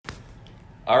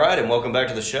All right, and welcome back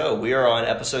to the show. We are on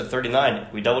episode 39.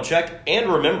 We double-checked and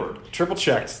remembered. Triple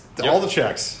checked. Yep. All the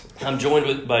checks. I'm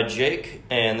joined by Jake,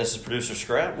 and this is producer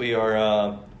Scrat. We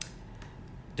are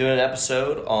doing an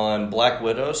episode on Black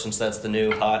Widow, since that's the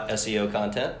new hot SEO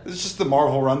content. It's just the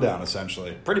Marvel rundown,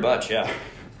 essentially. Pretty much, yeah.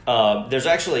 There's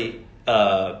actually,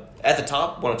 at the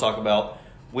top, I want to talk about,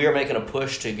 we are making a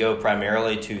push to go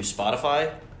primarily to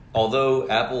Spotify. Although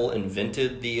Apple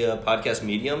invented the podcast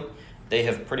medium, they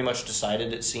have pretty much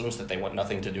decided, it seems, that they want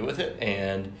nothing to do with it.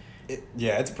 And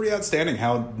it's pretty outstanding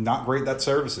how not great that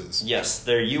service is. yes,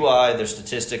 their UI, their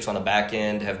statistics on the back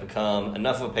end have become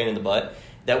enough of a pain in the butt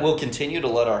that we'll continue to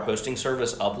let our hosting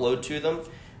service upload to them.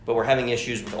 But we're having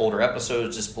issues with older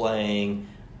episodes displaying.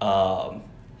 All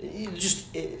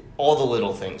the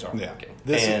little things aren't working.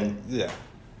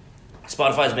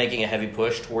 Spotify's making a heavy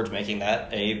push towards making that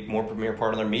a more premier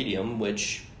part of their medium,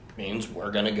 which means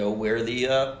we're going to go where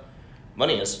the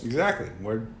money is. Exactly.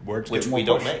 Which we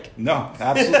don't make. No,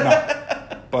 absolutely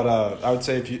not. But I would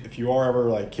say if you are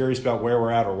ever curious about where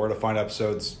we're at or where to find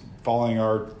episodes, following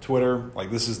our Twitter,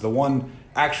 this is the one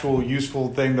actual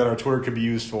useful thing that our Twitter could be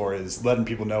used for, is letting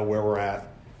people know where we're at.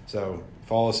 So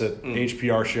follow us at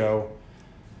HPR Show.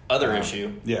 Other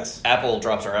issue. Yes. Apple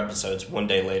drops our episodes one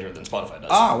day later than Spotify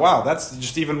does. Ah, wow. That's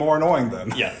just even more annoying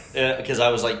then. Yeah. Because I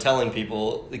was telling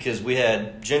people, because we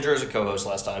had Ginger as a co-host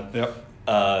last time. Yep.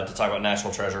 To talk about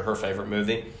National Treasure, her favorite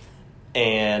movie.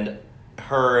 And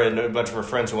her and a bunch of her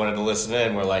friends who wanted to listen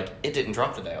in were like, it didn't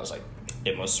drop today. I was like,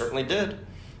 it most certainly did.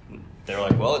 They were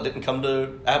like, well, it didn't come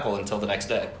to Apple until the next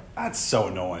day. That's so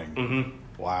annoying.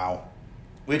 Mm-hmm. Wow.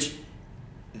 Which,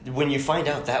 when you find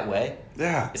out that way,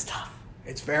 it's tough.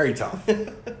 It's very tough.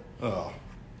 Oh.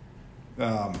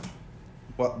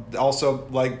 Well, also,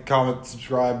 comment,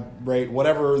 subscribe, rate,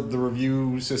 whatever the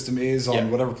review system is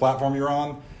on whatever platform you're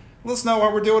on. Let us know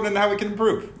how we're doing and how we can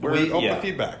improve. We're open to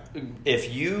feedback.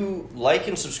 If you like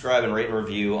and subscribe and rate and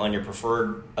review on your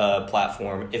preferred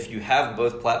platform, if you have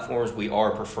both platforms, we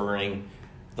are preferring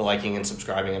the liking and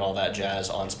subscribing and all that jazz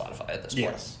on Spotify at this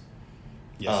point.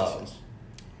 Yes.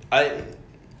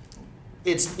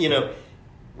 It's,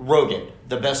 Rogan,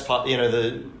 the best,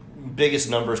 the biggest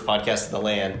numbers podcast in the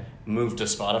land, moved to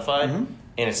Spotify, and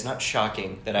it's not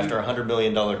shocking that after a $100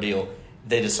 million deal,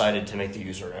 they decided to make the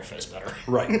user interface better.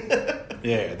 Right.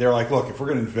 Yeah, they're like, look, if we're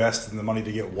going to invest in the money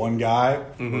to get one guy,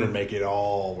 we're going to make it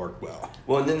all work well.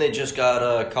 Well, and then they just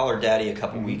got Caller Daddy a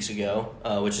couple weeks ago,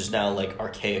 which is now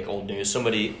archaic old news.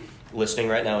 Somebody listening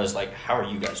right now is like, how are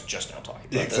you guys just now talking about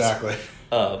this? Exactly.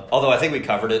 Although I think we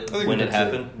covered it when it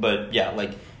happened. But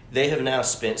yeah, they have now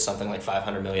spent something like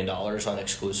 $500 million on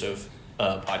exclusive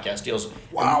podcast deals.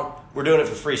 Wow. And we're doing it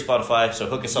for free, Spotify, so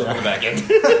hook us up on the back end.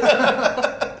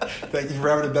 Thank you for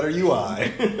having a better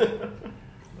UI.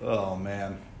 Oh,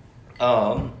 man.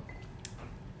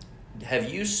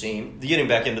 Have you seen, getting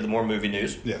back into the more movie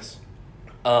news? Yes.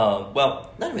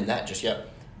 Well, not even that just yet.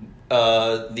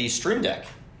 The Stream Deck.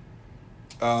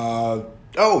 Steam.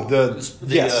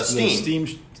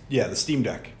 The Steam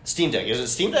Deck. Steam Deck. Is it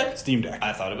Steam Deck? Steam Deck.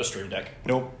 I thought it was Stream Deck.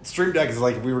 Nope. Stream Deck is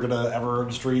if we were going to ever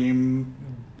stream,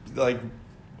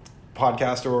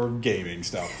 podcast or gaming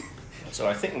stuff. So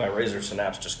I think my Razer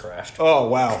Synapse just crashed. Oh,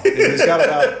 wow. It's got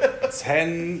about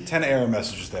 10 error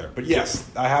messages there. But yes,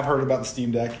 I have heard about the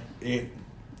Steam Deck. It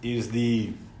is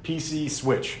the PC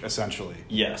Switch, essentially.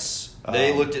 Yes.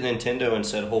 They looked at Nintendo and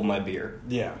said, hold my beer.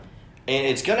 Yeah. And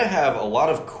it's going to have a lot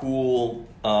of cool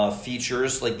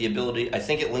features, like the ability, I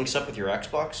think it links up with your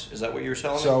Xbox. Is that what you were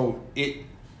telling me? So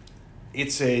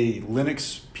it's a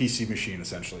Linux PC machine,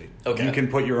 essentially. Okay. You can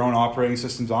put your own operating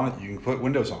systems on it. You can put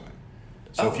Windows on it.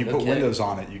 So if you put Windows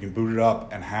on it, you can boot it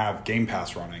up and have Game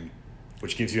Pass running,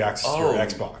 which gives you access to your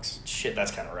Xbox. Shit,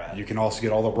 that's kind of rad. You can also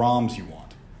get all the ROMs you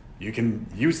want. You can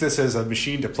use this as a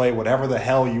machine to play whatever the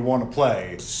hell you want to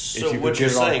play. So what you're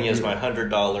saying is my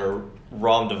 $100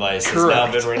 ROM device has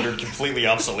now been rendered completely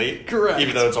obsolete? Correct.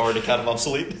 Even though it's already kind of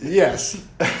obsolete? Yes.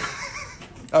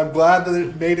 I'm glad that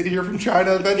it made it here from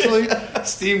China eventually.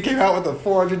 Steam came out with a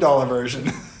 $400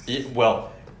 version. Well,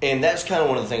 and that's kind of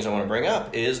one of the things I want to bring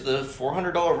up, is the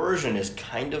 $400 version is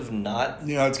kind of not...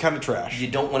 it's kind of trash. You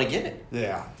don't want to get it.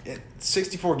 Yeah.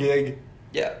 64 gig.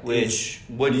 Yeah, which...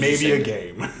 maybe a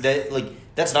game.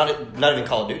 That's not even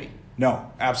Call of Duty.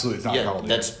 No, absolutely it's not Call of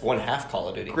Duty. That's one half Call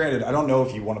of Duty. Granted, I don't know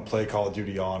if you want to play Call of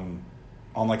Duty on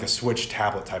a Switch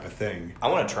tablet type of thing. I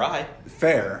want to try.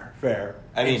 Fair.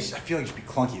 I mean... I feel like it should be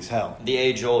clunky as hell. The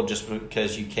age-old, just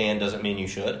because you can doesn't mean you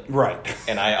should. Right.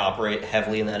 And I operate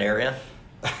heavily in that area.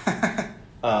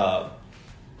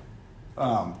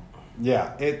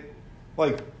 Yeah,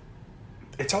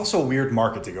 it's also a weird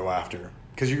market to go after,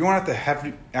 because you're going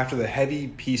after the heavy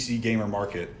PC gamer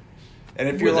market, and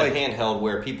if With you're like a handheld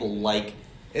where people like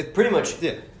it, pretty much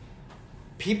yeah,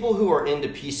 people who are into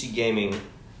PC gaming,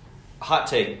 hot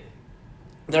take,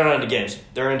 they're not into games.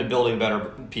 They're into building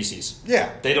better PCs.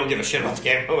 yeah, They don't give a shit about the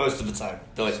game most of the time.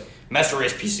 They're like, Master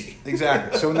Race PC.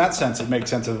 exactly. So in that sense, it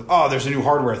makes sense of there's a new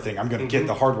hardware thing. I'm going to get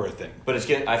the hardware thing. But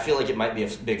I feel like it might be a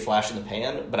big flash in the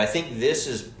pan. But I think this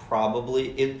is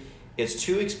probably It's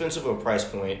too expensive of a price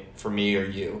point for me or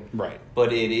you. Right.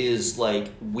 But it is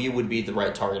like we would be the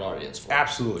right target audience for.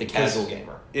 Absolutely. The casual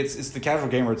gamer. It's the casual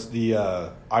gamer. It's the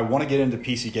I want to get into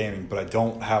PC gaming, but I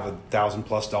don't have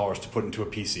 $1,000+ to put into a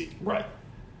PC. Right.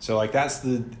 So like that's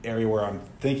the area where I'm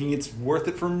thinking it's worth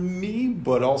it for me,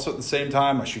 but also at the same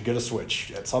time I should get a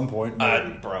Switch at some point.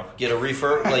 Bro, get a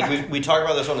refurb. Like we talk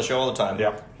about this on the show all the time.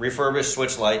 Yep. Refurbish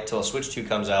Switch Lite till a Switch 2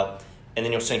 comes out, and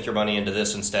then you'll sink your money into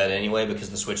this instead anyway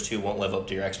because the Switch 2 won't live up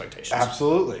to your expectations.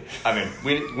 Absolutely. I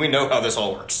mean, we know how this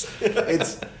all works.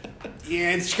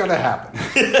 It's gonna happen.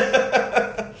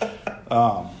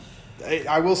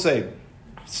 I will say,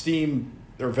 Steam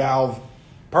or Valve,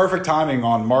 perfect timing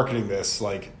on marketing this.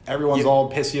 Like everyone's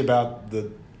all pissy about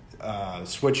the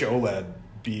Switch OLED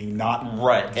being not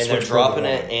right, and they're Switch dropping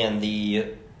OLED. it, and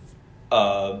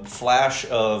the flash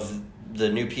of the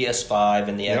new PS5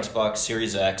 and the Xbox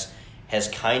Series X has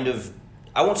kind of,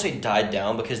 I won't say died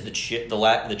down because the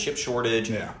chip shortage,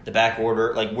 the back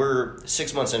order, like we're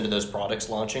 6 months into those products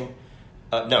launching.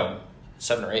 No,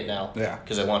 7 or 8 now. Yeah.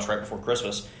 Because they launched right before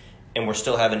Christmas. And we're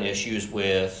still having issues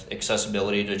with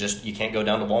accessibility to you can't go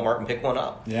down to Walmart and pick one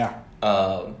up. Yeah.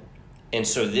 And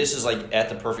so this is like at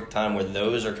the perfect time where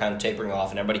those are kind of tapering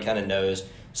off and everybody kind of knows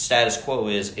status quo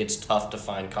is it's tough to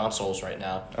find consoles right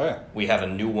now. Oh, yeah. We have a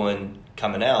new one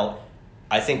coming out.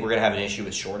 I think we're going to have an issue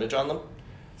with shortage on them.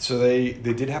 So they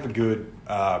did have a good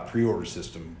pre-order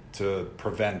system to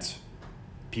prevent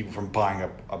people from buying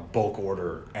a bulk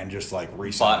order and just like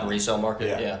resell. Bought and resale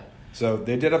market, yeah. So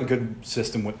they did have a good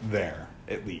system there,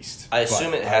 at least. I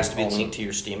assume it has to be also, linked to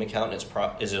your Steam account.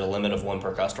 And is it a limit of 1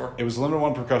 per customer? It was limited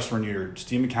one per customer, and your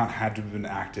Steam account had to have been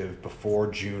active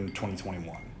before June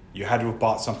 2021. You had to have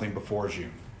bought something before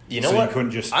June. You know what? You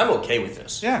couldn't just. I'm okay with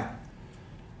this. Yeah.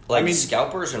 Like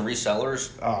scalpers and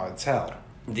resellers. Oh, it's hell.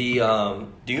 Do you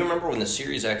remember when the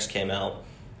Series X came out,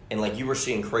 and like you were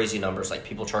seeing crazy numbers, like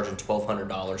people charging $1,200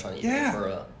 on eBay for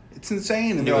a. It's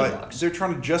insane, and they're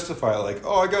trying to justify it, like,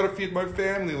 I gotta feed my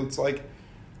family. It's like,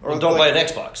 or don't buy an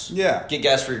Xbox. Yeah, get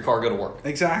gas for your car, go to work.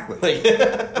 Exactly.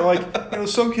 Or like,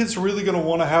 some kids are really gonna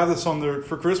want to have this on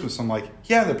for Christmas. I'm like,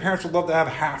 yeah, their parents would love to have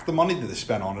half the money that they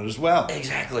spent on it as well.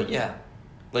 Exactly. Yeah,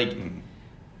 like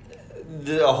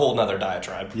a whole nother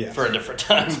diatribe for a different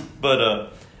time.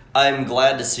 But I'm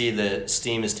glad to see that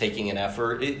Steam is taking an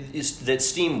effort. That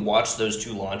Steam watched those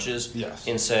 2 launches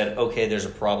and said, okay, there's a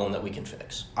problem that we can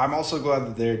fix. I'm also glad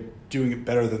that they're doing it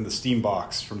better than the Steam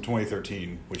Box from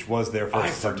 2013, which was their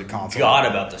first attempt at console. I forgot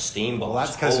about the Steam Box. Well,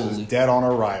 that's because it was dead on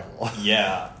arrival.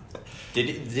 Yeah.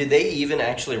 Did they even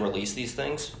actually release these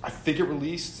things? I think it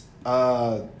released.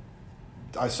 I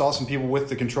saw some people with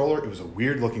the controller. It was a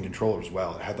weird-looking controller as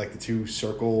well. It had like the 2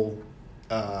 circle...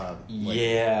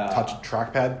 touch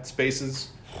trackpad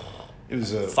spaces. It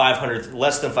was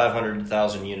less than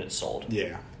 500,000 units sold.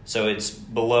 Yeah. So it's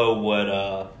below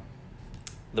what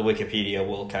the Wikipedia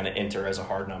will kind of enter as a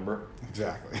hard number.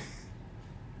 Exactly.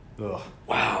 Ugh.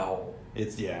 Wow.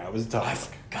 It was tough. I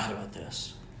forgot about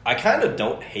this. I kind of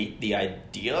don't hate the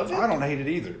idea of it. I don't hate it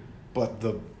either, but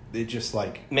it just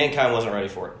like mankind wasn't ready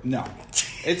for it. No.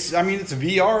 It's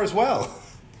VR as well.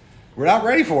 We're not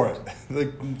ready for it.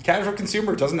 The casual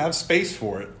consumer doesn't have space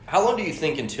for it. How long do you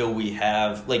think until we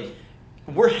have,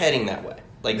 we're heading that way?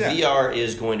 VR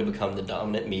is going to become the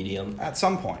dominant medium. At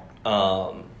some point.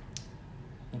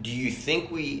 Do you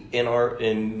think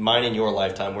in mine and your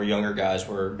lifetime, we're younger guys,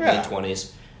 we're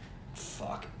mid-20s.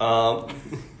 Fuck.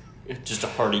 Just a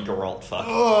hearty Geralt fuck.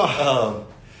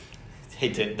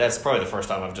 That's probably the first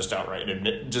time I've just outright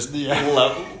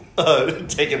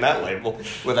taken that label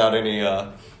without any...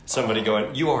 somebody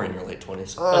going, you are in your late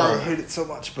 20s. I hate it so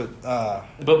much, but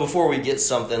before we get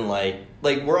something like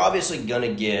we're obviously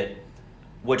gonna get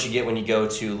what you get when you go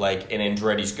to like an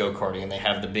Andretti's go-karting and they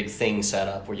have the big thing set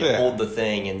up where you hold the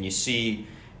thing and you see,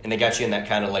 and they got you in that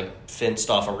kind of like fenced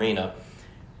off arena.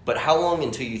 But how long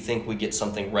until you think we get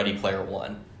something Ready Player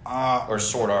One or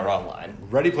Sword Art Online?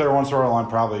 Ready Player One, Sword Art Online,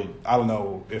 probably. I don't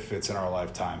know if it's in our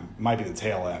lifetime. Might be the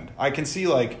tail end. I can see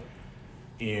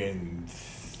in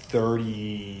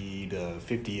 30 to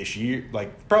 50-ish years,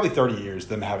 probably 30 years,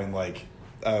 them having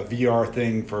a VR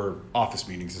thing for office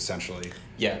meetings, essentially.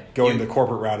 Yeah. Going the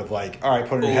corporate route of like, all right,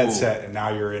 put in a headset, and now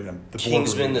you're in the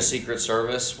Kingsman, the Secret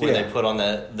Service, where they put on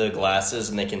the glasses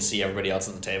and they can see everybody else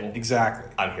at the table.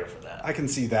 Exactly. I'm here for that. I can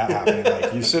see that happening.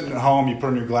 Like, you're sitting at home, you put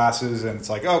on your glasses, and it's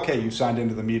like, okay, you signed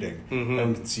into the meeting. Mm-hmm. And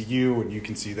we can see you, and you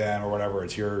can see them, or whatever.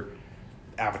 It's your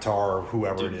avatar or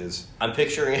whoever it is. I'm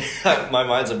picturing, my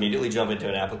mind's immediately jumping to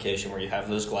an application where you have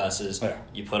those glasses,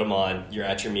 you put them on, you're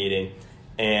at your meeting,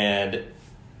 and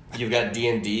you've got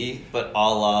D&D, but a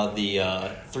la the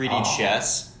 3D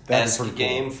chess-esque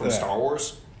game from Star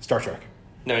Wars. Star Trek.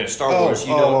 No, Star Wars.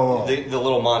 The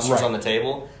little monsters on the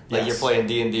table. Like you're playing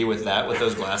D&D with that, with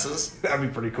those glasses. That'd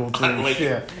be pretty cool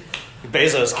too.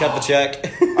 Bezos cut the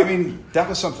check. I mean, that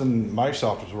was something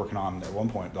Microsoft was working on at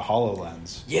one point, the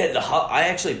HoloLens. Yeah, I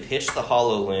actually pitched the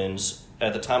HoloLens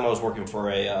at the time I was working for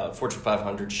a Fortune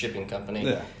 500 shipping company.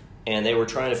 Yeah. And they were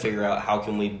trying to figure out how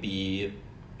can we be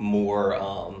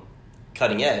more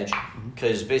cutting edge,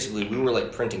 because basically we were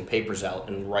like printing papers out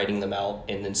and writing them out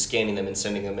and then scanning them and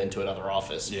sending them into another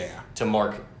office to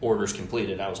mark orders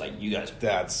completed. And I was like, you guys,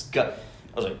 I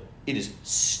was like, it is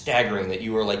staggering that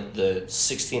you are like the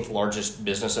 16th largest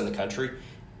business in the country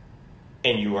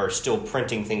and you are still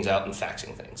printing things out and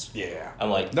faxing things. Yeah. I'm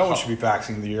like, no one should be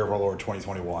faxing in the year of our Lord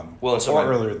 2021. Well, and so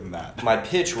earlier than that. My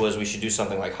pitch was we should do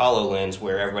something like HoloLens,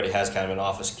 where everybody has kind of an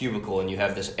office cubicle and you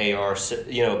have this AR,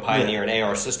 Pioneer an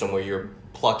AR system where you're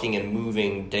plucking and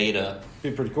moving data.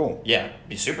 Be pretty cool. Yeah,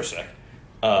 be super sick.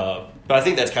 But I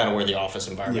think that's kind of where the office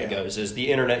environment goes, is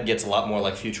the internet gets a lot more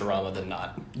like Futurama than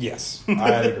not. Yes, I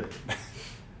agree.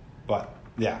 But,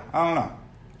 yeah, I don't know.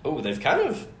 Oh,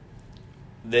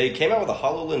 they came out with a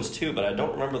HoloLens 2, but I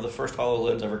don't remember the first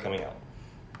HoloLens ever coming out.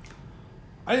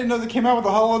 I didn't know they came out with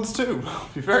the HoloLens 2. To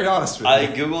be very honest with you. I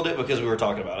Googled it because we were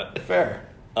talking about it. Fair.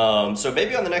 So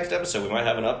maybe on the next episode we might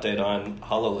have an update on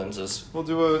HoloLenses. We'll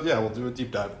do a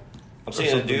deep dive. I'm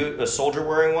seeing a soldier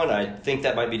wearing one. I think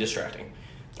that might be distracting.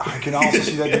 I can also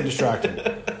see that being distracting.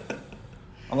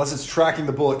 Unless it's tracking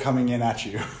the bullet coming in at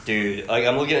you. Dude, like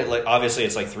I'm looking at, like, obviously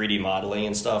it's like 3D modeling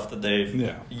and stuff that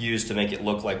they've used to make it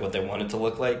look like what they want it to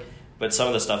look like. But some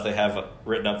of the stuff they have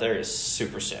written up there is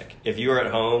super sick. If you are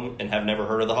at home and have never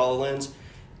heard of the HoloLens,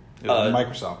 it's a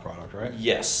Microsoft product, right?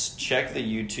 Yes. Check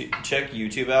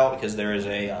YouTube out, because there is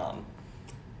a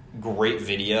great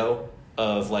video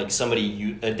of like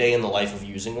somebody a day in the life of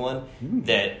using one.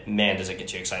 That, man, does it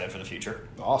get you excited for the future.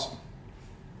 Awesome.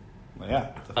 Well,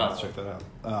 yeah, definitely check that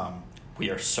out. We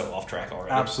are so off track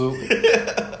already. Absolutely.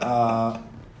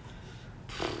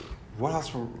 What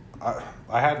else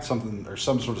I had something or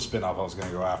some sort of spin-off I was going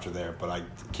to go after there, but I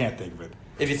can't think of it.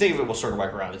 If you think of it, we'll circle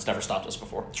back around. It's never stopped us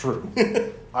before. True.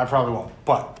 I probably won't.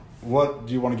 But what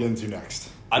do you want to get into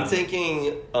next? I'm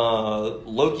thinking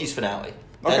Loki's finale.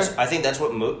 Okay. I think that's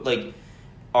what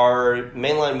our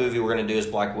mainline movie we're going to do is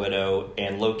Black Widow,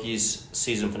 and Loki's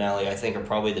season finale, I think, are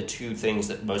probably the two things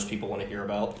that most people want to hear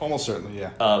about. Almost certainly,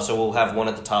 yeah. So we'll have one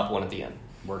at the top, one at the end.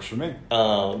 Works for me.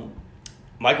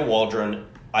 Michael Waldron,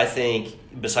 I think,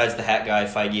 besides the hat guy,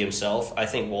 Feige himself, I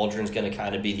think Waldron's going to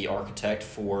kind of be the architect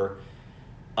for...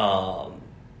 what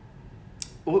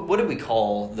did we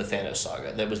call the Thanos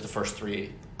saga? That was the first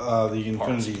three the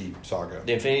Infinity Saga.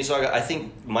 The Infinity Saga. I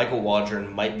think Michael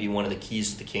Waldron might be one of the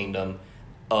keys to the kingdom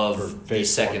of the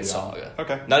second saga.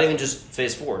 Okay. Not even just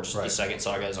Phase 4, just the second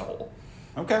saga as a whole.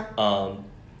 Okay.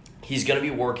 He's going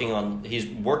to be he's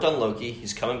worked on Loki.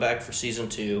 He's coming back for season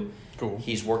 2. Cool.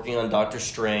 He's working on Doctor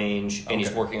Strange, and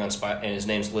he's working on and his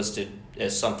name's listed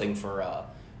as something for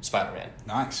Spider-Man.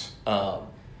 Nice.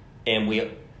 And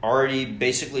we already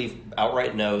basically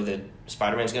outright know that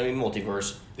Spider-Man's going to be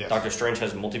multiverse. Yes. Doctor Strange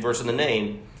has multiverse in the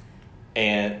name,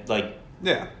 and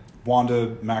Wanda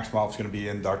Maximoff's going to be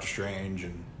in Doctor Strange,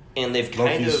 and they've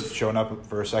kind Loki's showing up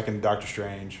for a second Doctor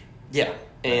Strange. Yeah,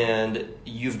 and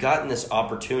you've gotten this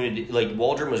opportunity. Like,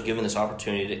 Waldron was given this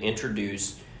opportunity to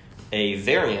introduce a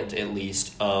variant, at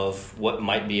least, of what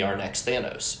might be our next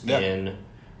Thanos in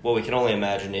what we can only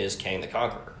imagine is Kang the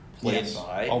Conqueror, played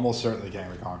by almost certainly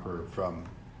Kang the Conqueror from.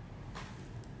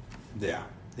 Yeah,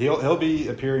 he'll be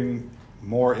appearing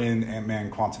more in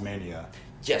Ant-Man Quantumania.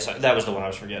 Yes, that was the one I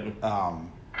was forgetting.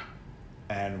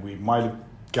 And we might have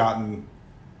gotten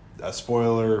a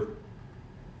spoiler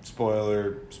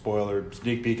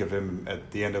sneak peek of him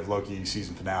at the end of Loki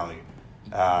season finale.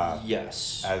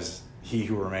 Yes. As He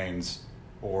Who Remains,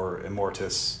 or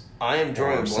Immortus. I am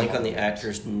drawing a blank on the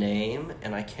actor's name,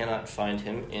 and I cannot find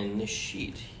him in the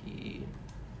sheet.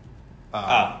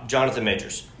 Jonathan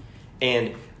Majors.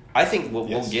 And I think what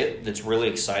we'll get that's really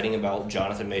exciting about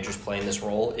Jonathan Majors playing this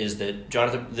role is that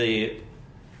the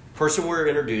person we're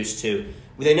introduced to,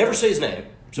 they never say his name.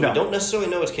 So we don't necessarily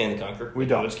know it's Kang the Conqueror. We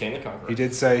don't. know it's Kang the Conqueror. He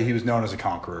did say he was known as a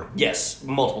conqueror. Yes,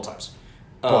 multiple times.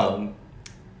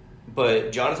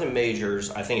 But Jonathan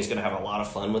Majors, I think, is going to have a lot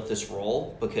of fun with this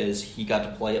role because he got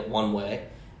to play it one way,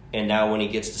 and now when he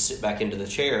gets to sit back into the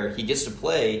chair, he gets to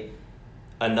play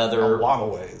another a lot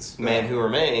of ways. Man Who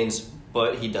Remains,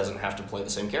 but he doesn't have to play the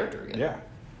same character again.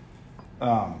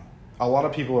 Yeah. A lot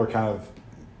of people are kind of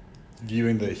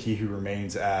viewing the He Who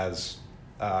Remains as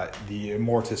the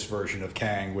Immortus version of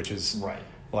Kang, which is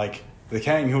like the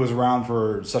Kang who was around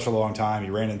for such a long time. He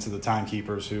ran into the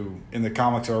Timekeepers, who in the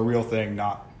comics are a real thing,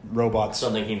 not robots.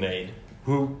 Something he made.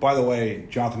 Who, by the way,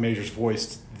 Jonathan Majors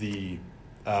voiced the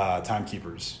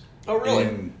Timekeepers. Oh, really?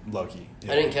 In Loki.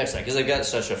 Yeah. I didn't catch that because they've got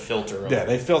such a filter. Yeah,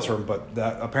 they filter him, but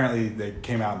apparently they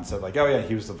came out and said, like, oh, yeah,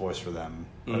 he was the voice for them.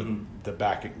 Mm-hmm. The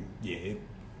back, yeah,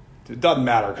 it doesn't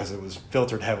matter because it was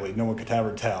filtered heavily. No one could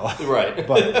ever tell. Right.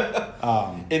 But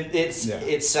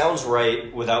it sounds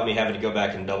right without me having to go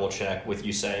back and double check with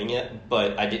you saying it,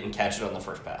 but I didn't catch it on the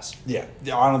first pass. Yeah,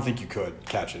 I don't think you could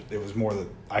catch it. It was more that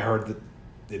I heard that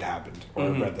it happened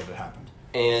or read that it happened.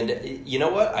 And you know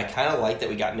what? I kind of like that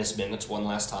we got Miss Minutes one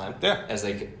last time. Yeah. As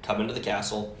they come into the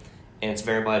castle, and it's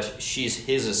very much she's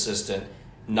his assistant,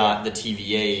 not the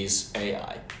TVA's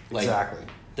AI. Like, exactly.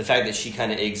 The fact that she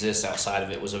kind of exists outside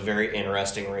of it was a very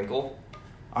interesting wrinkle.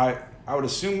 I would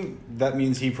assume that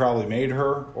means he probably made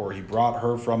her, or he brought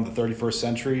her from the 31st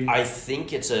century. I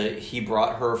think he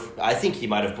brought her. I think he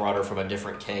might have brought her from a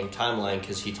different Kang timeline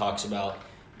because he talks about,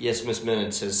 yes, Miss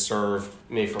Minutes has served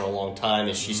me for a long time.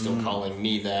 Is she still calling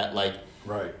me that? Like,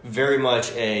 right. Very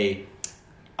much I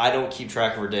don't keep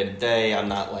track of her day to day. I'm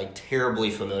not like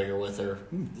terribly familiar with her.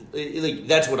 Like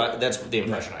that's the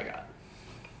impression I got.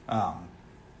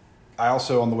 I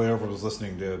also, on the way over, was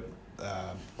listening to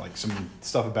like some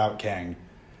stuff about Kang,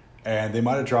 and they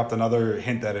might have dropped another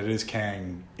hint that it is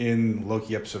Kang in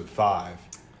Loki episode 5.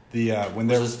 Was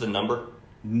this the number?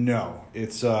 No,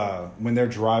 it's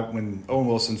when Owen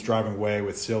Wilson's driving away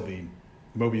with Sylvie,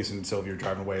 Mobius and Sylvie are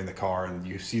driving away in the car, and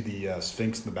you see the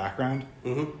Sphinx in the background.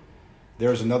 Mm-hmm.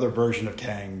 There's another version of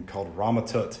Kang called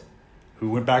Ramatut,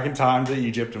 who went back in time to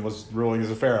Egypt and was ruling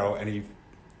as a pharaoh, and he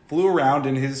flew around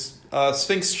in his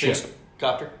Sphinx ship.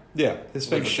 Copter? Yeah, his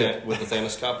Sphinx ship. With the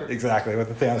Thanos copter? Exactly, with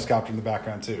the Thanos copter in the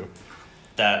background, too.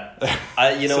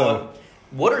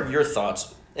 What are your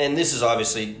thoughts? And this is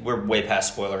obviously, we're way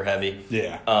past spoiler heavy.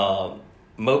 Yeah.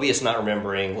 Mobius not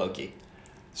remembering Loki.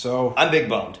 So I'm big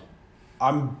bummed.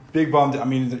 I'm big bummed. I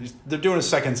mean, they're doing a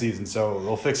second season, so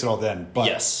they'll fix it all then. But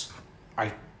yes.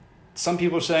 Some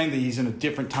people are saying that he's in a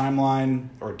different timeline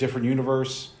or a different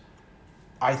universe.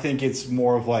 I think it's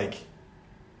more of like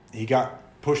he got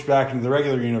pushed back into the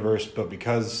regular universe, but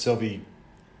because Sylvie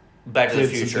Back to the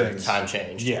Future time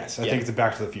changed. Yes, I think it's a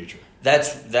Back to the Future.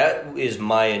 That is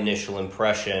my initial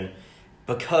impression,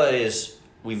 because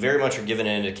we very much are given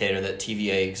an indicator that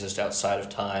TVA exists outside of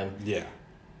time. Yeah.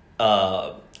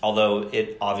 Although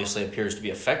it obviously appears to be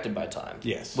affected by time.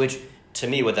 Yes. Which, to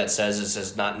me, what that says is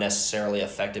it's not necessarily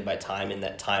affected by time in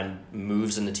that time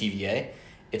moves in the TVA.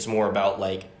 It's more about,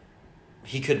 like,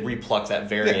 he could repluck that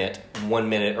variant 1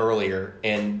 minute earlier,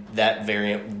 and that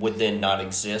variant would then not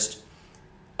exist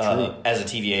as a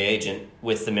TVA agent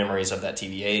with the memories of that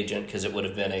TVA agent, because it would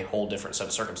have been a whole different set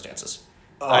of circumstances.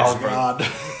 Oh, God.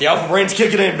 The alpha brain's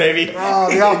kicking in, baby.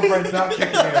 Oh, the alpha brain's not kicking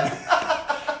in.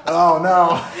 Oh,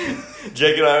 no.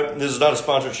 Jake and I, this is not a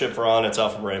sponsorship for On, it's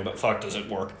Alpha Brain, but fuck, does it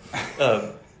work.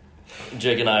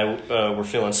 Jake and I were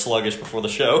feeling sluggish before the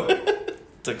show.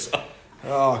 Took some.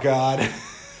 Oh, God.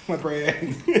 My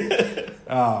brain.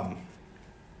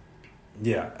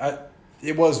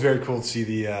 It was very cool to see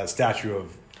the statue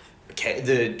of...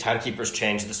 The Timekeepers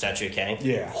changed the statue of Kang.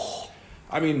 Yeah.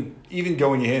 I mean, even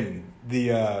going in,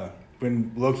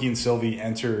 when Loki and Sylvie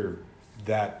enter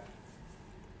that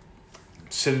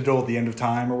Citadel at the end of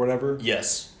time or whatever.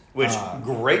 Yes. Which,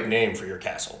 great name for your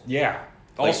castle. Yeah.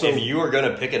 Like, also, if you are going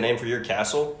to pick a name for your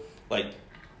castle, like,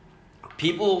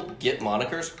 people get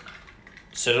monikers.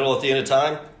 Citadel at the end of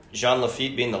time, Jean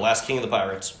Lafitte being the last king of the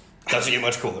pirates. Doesn't get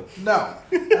much cooler. No,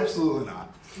 absolutely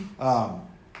not.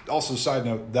 Also, side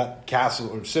note, that castle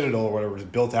or Citadel or whatever was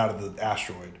built out of the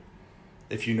asteroid.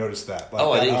 If you notice that. Like,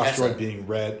 I that didn't catch asteroid that.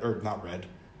 being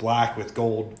black with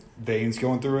gold veins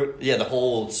going through it. Yeah, the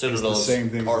whole Citadel is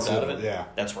carved out of it. Yeah.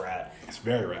 That's rad. It's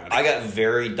very rad. I got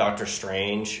very Doctor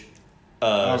Strange,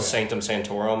 Sanctum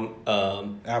Sanctorum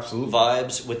absolutely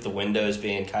vibes, with the windows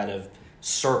being kind of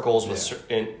circles with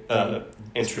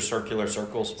intercircular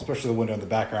circles. Especially the window in the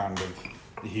background of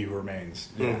He Who Remains.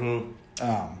 Yeah.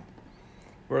 Mm-hmm.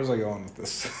 Where was I going with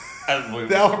this?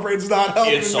 The Alpha Brain's not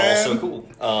helping, It's man. also cool.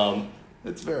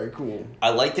 It's very cool. I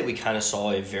like that we kind of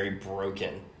saw a very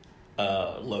broken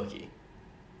Loki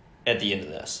at the end of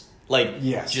this. Like,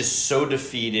 yes. Just so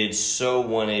defeated, so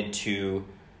wanted to,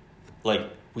 like,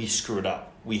 we screwed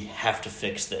up. We have to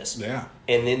fix this. Yeah.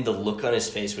 And then the look on his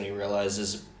face when he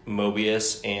realizes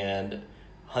Mobius and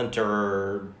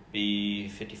Hunter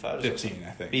B-55? 15,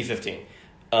 I think. B-15.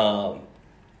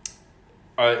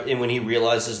 And when he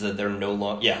realizes that they're no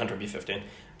longer... Yeah, Hunter B-15.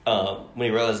 When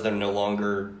he realizes they're no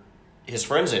longer his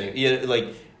friends anymore. Yeah,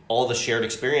 like, all the shared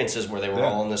experiences where they were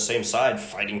all on the same side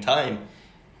fighting time.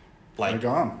 Like,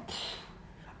 they're gone.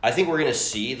 I think we're going to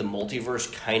see the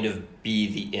multiverse kind of be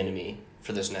the enemy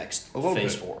for this next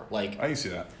phase 4. Like, I can see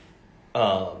that.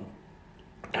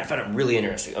 I found it really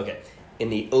interesting. Okay, in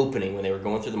the opening when they were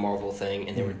going through the Marvel thing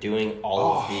and they were doing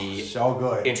all of the so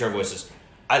good intro voices,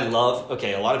 I love.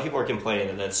 Okay, a lot of people are complaining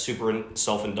that that's super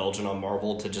self-indulgent on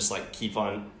Marvel to just like keep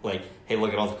on like, hey,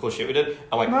 look at all the cool shit we did.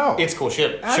 I'm like, no, it's cool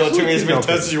shit. Absolutely. Show it to me as many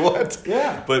times as you want.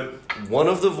 Yeah. But one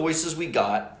of the voices we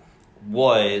got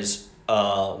was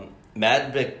Mads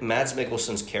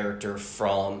Mikkelsen's character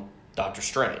from Doctor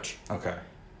Strange. Okay.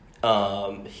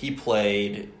 He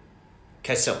played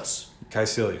Caecilius.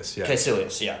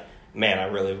 Caecilius, yeah. Man, I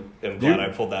really am glad I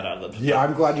pulled that out of the... Yeah,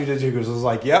 I'm glad you did too, because I was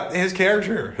like, yep, his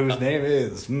character, whose name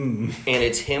is... And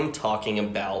it's him talking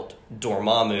about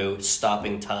Dormammu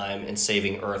stopping time and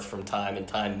saving Earth from time, and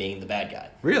time being the bad guy.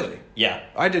 Really? Yeah.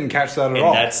 I didn't catch that at and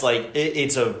all. And that's like...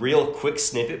 it's a real quick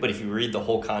snippet, but if you read the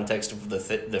whole context of the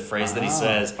phrase that he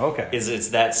says... Okay. It's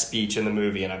that speech in the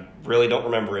movie, and I really don't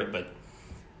remember it, but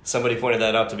somebody pointed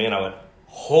that out to me, and I went,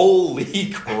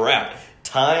 holy crap.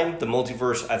 Time, the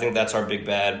multiverse, I think that's our big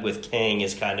bad, with Kang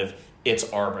is kind of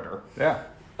its arbiter. Yeah.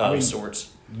 Of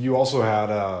sorts. You also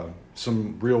had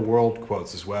some real world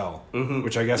quotes as well,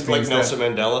 which I guess means like Nelson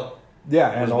Mandela. Yeah,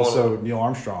 and also Neil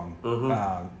Armstrong.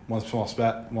 One small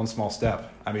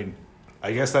step. I mean,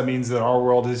 I guess that means that our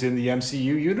world is in the MCU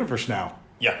universe now.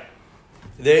 Yeah.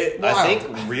 I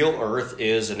think Real Earth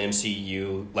is an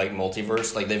MCU like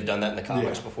multiverse. Like they've done that in the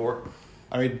comics before.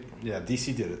 I mean, yeah,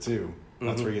 DC did it too.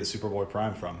 That's where you get Superboy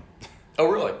Prime from. Oh,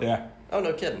 really? Yeah. Oh,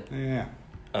 no kidding. Yeah.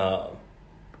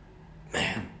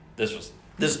 Man, this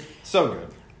so good.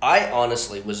 I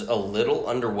honestly was a little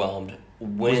underwhelmed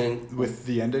with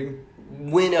the ending.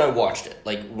 When I watched it,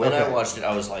 I watched it,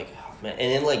 I was like, oh, man.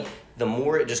 And then like the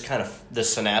more it just kind of the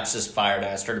synapses fired,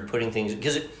 and I started putting things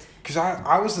because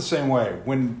I was the same way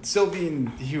when Sylvie and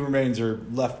He Remains are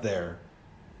left there.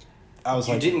 I was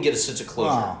you didn't get a sense of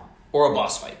closure or a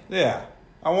boss fight. Yeah.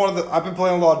 I've been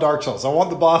playing a lot of Dark Souls. I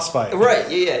want the boss fight. Right,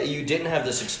 yeah. You didn't have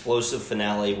this explosive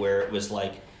finale where it was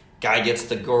like, guy gets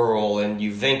the girl and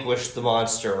you vanquish the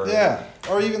monster. Yeah,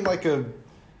 or even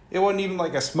it wasn't even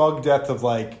like a smug death of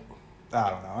like,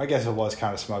 I don't know. I guess it was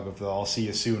kind of smug of the I'll see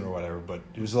you soon or whatever, but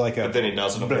it was like But then he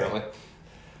doesn't, apparently.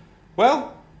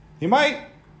 Well, he might.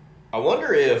 I wonder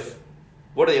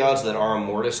what are the odds that our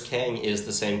Mortis Kang is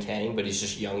the same Kang, but he's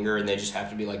just younger and they just have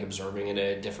to be like observing it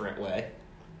in a different way?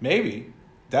 Maybe.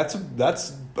 That's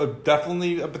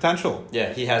definitely a potential.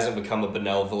 Yeah, he hasn't become a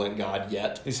benevolent god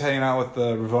yet. He's hanging out with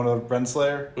the Ravonna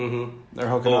Renslayer. Mm-hmm. They're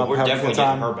hooking up, we're having definitely a good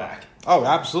time. getting her back. Oh,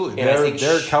 absolutely. And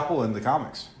they're a couple in the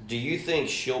comics. Do you think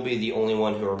she'll be the only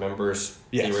one who remembers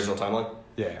the original timeline?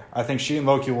 Yeah, I think she and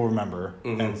Loki will remember,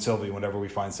 and Sylvie whenever we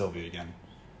find Sylvie again.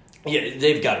 Yeah,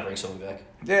 they've got to bring Sylvie back.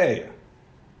 Yeah.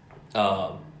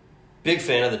 Big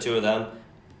fan of the two of them.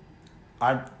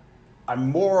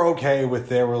 I'm more okay with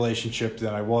their relationship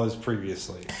than I was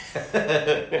previously.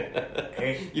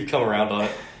 You've come around on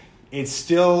it. It's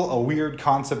still a weird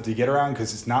concept to get around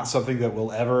because it's not something that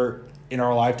we'll ever, in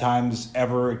our lifetimes,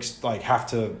 ever have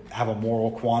to have a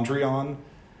moral quandary on.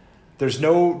 There's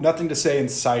nothing to say in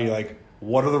society like,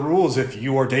 what are the rules if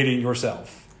you are dating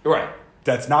yourself? Right.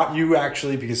 That's not you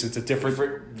actually because it's a different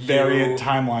variant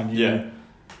timeline.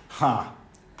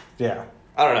 Yeah.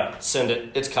 I don't know. Send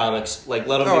it. It's comics. Like,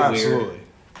 let them be absolutely.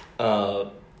 Weird.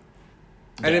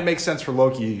 And it makes sense for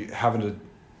Loki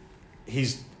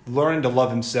he's learning to love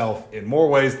himself in more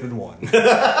ways than one.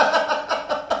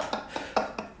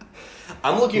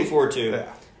 I'm looking forward to,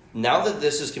 now that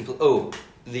this is complete,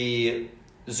 the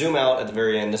zoom out at the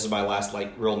very end, this is my last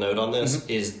real note on this,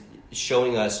 is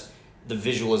showing us the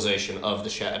visualization of the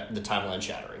timeline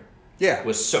shattering. Yeah.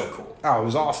 Was so cool. Oh, it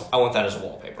was awesome. I want that as a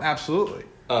wallpaper. Absolutely.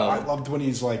 I loved when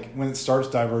he's when it starts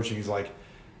diverging, he's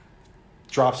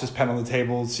drops his pen on the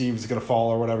table, sees if it's going to fall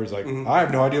or whatever. He's like, I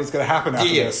have no idea what's going to happen after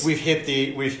this. We've hit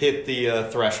the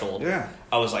threshold. Yeah.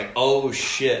 I was like, oh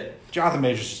shit. Jonathan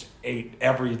Majors just ate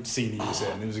every scene he was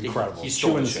in. It was incredible. He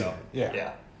stole the show.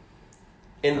 Yeah.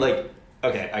 And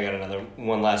Okay, I got another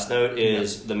one. Last note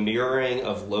is the mirroring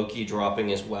of Loki dropping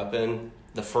his weapon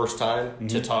the first time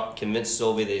to convince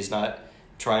Sylvie that he's not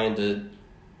trying to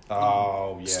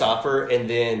stop her, and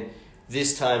then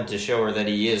this time to show her that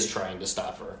he is trying to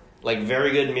stop her. Like,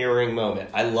 very good mirroring moment.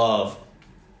 I love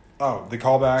the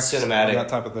callbacks, cinematic, that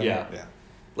type of thing. Yeah.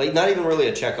 Like, not even really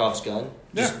a Chekhov's gun.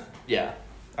 Just, yeah.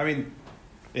 I mean,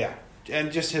 yeah.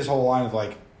 And just his whole line of,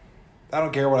 like, I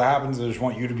don't care what happens, I just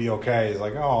want you to be okay. He's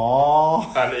like,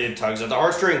 aww. I mean, it tugs at the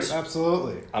heartstrings.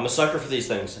 Absolutely. I'm a sucker for these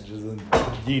things. And just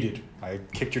yeeted. I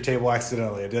kicked your table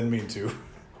accidentally. I didn't mean to.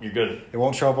 You're good. It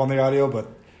won't show up on the audio, but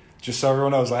just so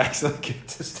everyone knows, I accidentally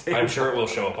kicked this table. I'm sure it will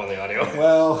show up on the audio.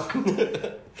 Well.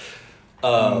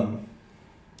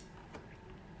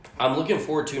 I'm looking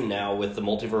forward to now with the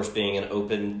multiverse being an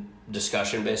open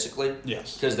discussion, basically.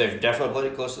 Yes. Because they've definitely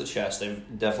played it close to the chest. They've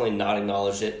definitely not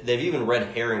acknowledged it. They've even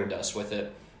red herringed us with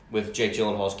it, with Jake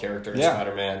Gyllenhaal's character in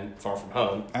Spider-Man Far From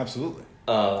Home. Absolutely.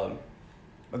 At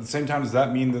the same time, does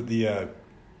that mean that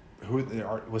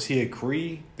was he a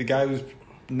Kree? The guy who's...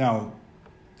 No.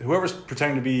 Whoever's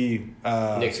pretending to be...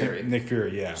 Nick Fury. Nick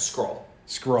Fury, yeah.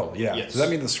 Skrull, yeah. Yes. Does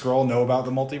that mean the Skrull know about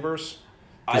the multiverse?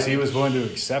 Because he was willing to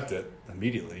accept it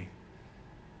immediately.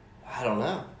 I don't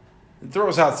know. It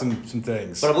throws out some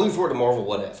things. But I'm looking forward to Marvel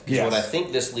What If. Because yes. what I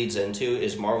think this leads into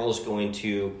is Marvel's going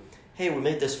to, hey, we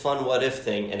made this fun What If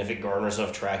thing, and if it garners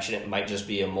enough traction, it might just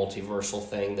be a multiversal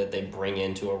thing that they bring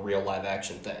into a real live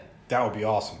action thing. That would be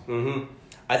awesome. Mm-hmm.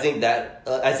 I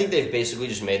think they've basically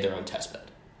just made their own test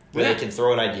bed. Where they can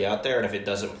throw an idea out there, and if it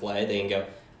doesn't play, they can go,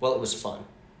 well, it was fun.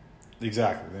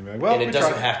 Exactly. They'd be like, well, and it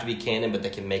doesn't have to be canon, but they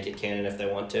can make it canon if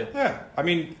they want to. Yeah. I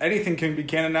mean, anything can be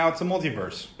canon now. It's a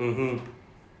multiverse. Mm-hmm.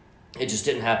 It just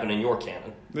didn't happen in your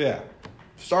canon. Yeah.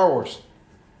 Star Wars.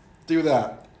 Do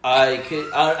that. I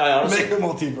honestly... Make a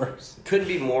multiverse. Couldn't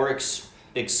be more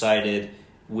excited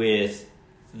with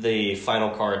the final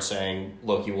card saying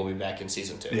Loki will be back in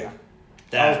season 2. Yeah.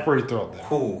 I was pretty thrilled there.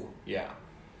 Cool. Yeah.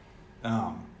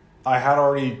 I had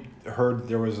already heard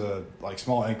there was a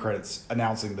small end credits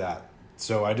announcing that.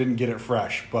 So I didn't get it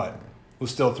fresh, but was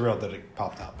still thrilled that it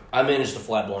popped up. I managed to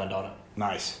fly blind on it.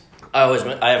 Nice.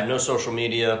 I have no social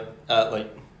media.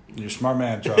 You're a smart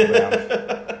man, Charlie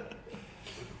Brown.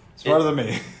 Smarter than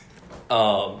me.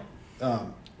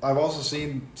 I've also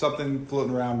seen something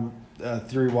floating around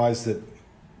theory-wise that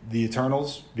the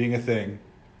Eternals being a thing,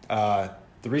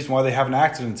 the reason why they haven't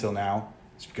acted until now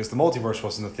is because the multiverse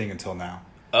wasn't a thing until now.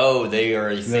 Oh, they are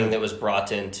a thing that was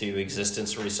brought into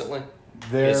existence recently?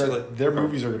 Their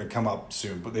movies are going to come up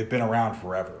soon, but they've been around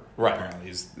forever. Right. Apparently,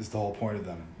 is the whole point of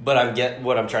them. But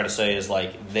what I'm trying to say is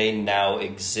they now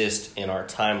exist in our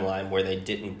timeline where they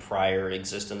didn't prior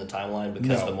exist in the timeline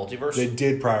because of the multiverse? They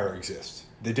did prior exist.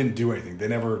 They didn't do anything. They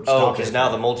never stopped. Oh, because now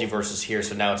the multiverse is here,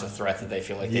 so now it's a threat that they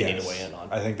feel like they need to weigh in on.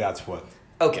 I think that's what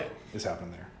is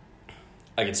happening there.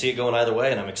 I can see it going either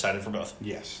way, and I'm excited for both.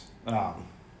 Yes.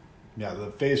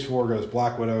 The Phase 4 goes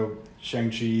Black Widow,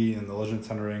 Shang-Chi, and The Legend of the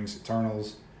Ten Rings,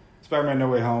 Eternals, Spider-Man No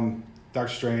Way Home,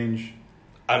 Doctor Strange.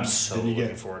 I'm so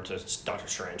looking forward to Doctor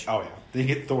Strange. Oh, yeah. Then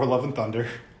you get Thor Love and Thunder.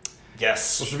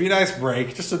 Yes. Which would be a nice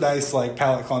break. Just a nice,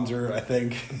 palate cleanser, I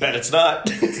think. Bet it's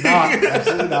not. It's not.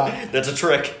 Absolutely not. That's a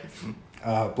trick.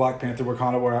 Black Panther,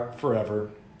 Wakanda Forever.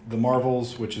 The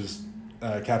Marvels, which is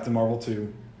Captain Marvel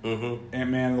 2. Mm-hmm.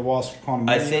 Ant-Man and the Wasp,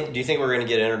 Quantumania. Do you think we're going to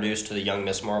get introduced to the young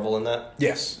Miss Marvel in that?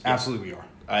 Yes, absolutely we are.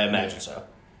 I imagine so.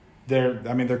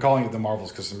 They're calling it the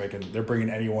Marvels because they're bringing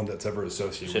anyone that's ever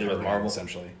associated with Marvel,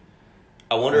 essentially.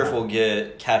 I wonder if we'll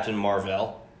get Captain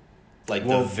Marvel,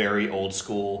 the very old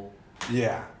school,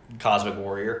 Cosmic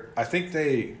Warrior. I thought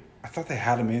they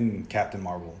had him in Captain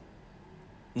Marvel.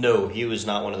 No, he was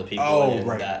not one of the people in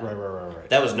that. Right.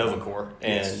 That was Nova Corps,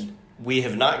 and we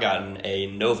have not gotten a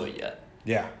Nova yet.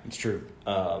 Yeah, it's true.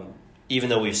 Even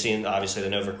though we've seen, obviously, the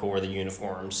Nova Corps, the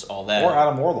uniforms, all that. Or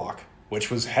Adam Warlock, which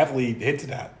was heavily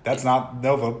hinted at. That's not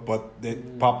Nova, but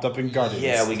it popped up in Guardians.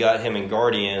 Yeah, we got him in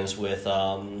Guardians with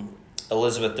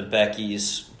Elizabeth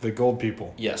Debicki's... The Gold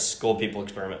People. Yes, Gold People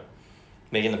experiment.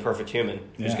 Making the perfect human.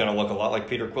 Who's going to look a lot like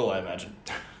Peter Quill, I imagine.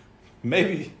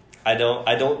 Maybe. I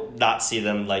don't not see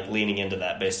them leaning into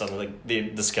that based on the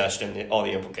discussion and all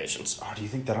the implications. Oh, do you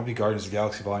think that'll be Guardians of the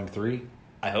Galaxy Volume 3?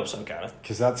 I hope so, kind of.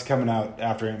 Because that's coming out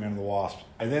after Ant-Man and the Wasp.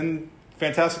 And then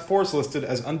Fantastic Four is listed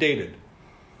as undated.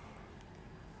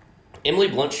 Emily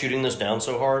Blunt shooting this down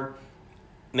so hard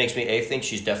makes me, A, think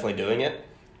she's definitely doing it.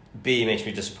 B, makes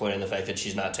me disappointed in the fact that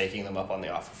she's not taking them up on the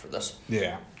offer for this.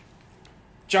 Yeah.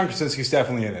 John Krasinski's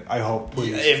definitely in it, I hope.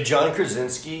 Please. If John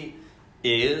Krasinski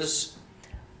is...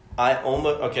 Who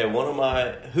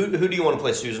do you want to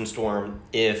play Susan Storm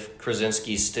if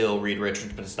Krasinski's still Reed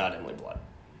Richards, but it's not Emily Blunt?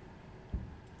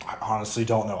 I honestly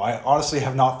don't know. I honestly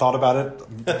have not thought about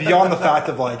it beyond the fact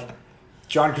of like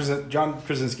John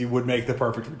Krasinski would make the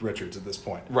perfect Reed Richards at this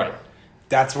point. Right.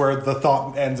 That's where the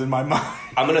thought ends in my mind.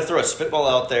 I'm going to throw a spitball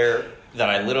out there that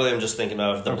I literally am just thinking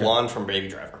of, the blonde from Baby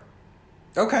Driver.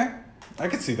 Okay. I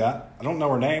could see that. I don't know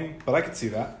her name, but I could see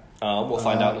that. We'll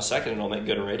find out in a second, and it'll make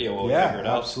good radio while we figure it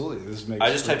out. Absolutely.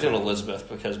 I just typed in Elizabeth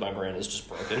because my brain is just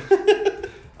broken.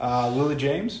 Lily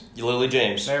James? Lily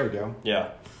James. There we go. Yeah.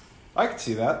 I could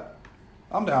see that.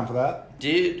 I'm down for that.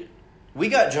 We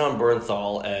got John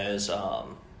Bernthal as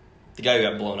the guy who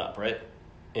got blown up, right?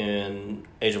 In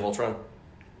Age of Ultron.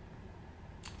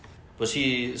 Was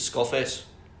he Skullface?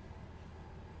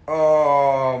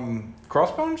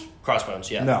 Crossbones? Crossbones,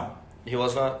 yeah. No. He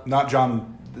was not? Not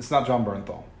John. It's not John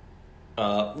Bernthal.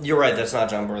 You're right, that's not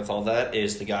John Bernthal. That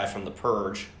is the guy from The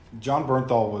Purge. John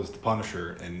Bernthal was the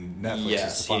Punisher in Netflix's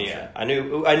Yes, The Punisher. yeah. I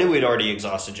knew we'd already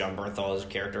exhausted John Bernthal as a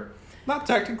character. Not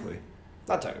technically.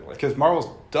 Not technically. Because Marvel's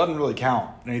doesn't really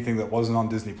count anything that wasn't on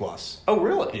Disney Plus. Oh,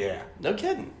 really? Yeah. No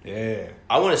kidding. Yeah.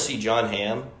 I want to see John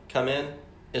Hamm come in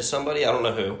as somebody. I don't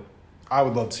know who. I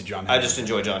would love to see John Hamm. I just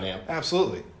enjoy John Hamm.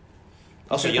 Absolutely.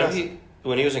 Also, you know,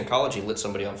 when he was in college, he lit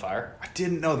somebody on fire. I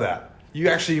didn't know that. You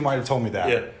might have told me that.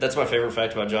 Yeah, that's my favorite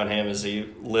fact about John Hamm is he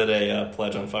lit a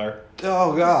pledge on fire.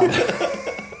 Oh, God.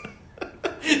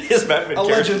 His Batman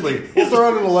allegedly. We'll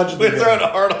throw it an allegedly. We'll throw a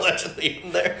hard allegedly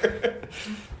in there.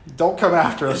 Don't come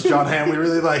after us, John Hamm. We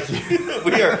really like you.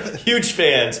 We are huge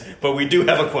fans, but we do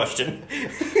have a question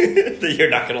that you're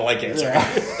not going to like answering.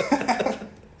 Yeah.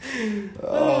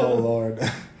 Oh,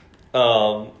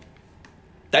 Lord.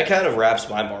 That kind of wraps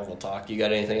my Marvel talk. You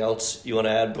got anything else you want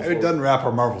to add? Before? It doesn't wrap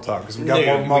our Marvel talk because we got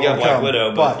more we Marvel got Black come,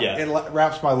 Widow, but yeah. it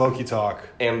wraps my Loki talk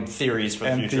and theories for the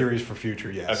future. And theories for future,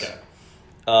 yes. Okay.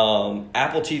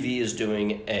 Apple TV is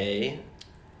doing a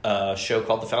show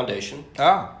called The Foundation,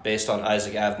 based on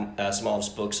Isaac Asimov's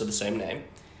books of the same name.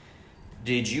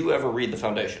 Did you ever read The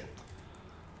Foundation?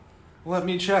 Let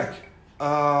me check.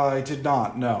 I did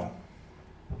not. No.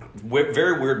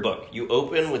 Very weird book. You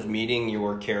open with meeting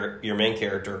your main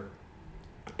character,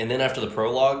 and then after the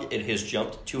prologue, it has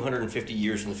jumped 250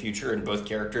 years in the future, and both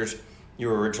characters you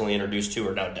were originally introduced to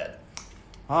are now dead.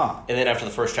 And then after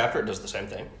the first chapter, it does the same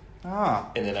thing.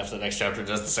 And then after the next chapter, it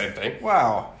does the same thing.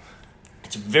 Wow.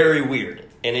 It's very weird,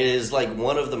 and it is like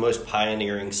one of the most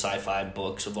pioneering sci-fi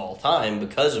books of all time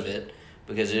because of it,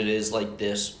 because it is like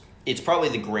this. It's probably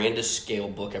the grandest scale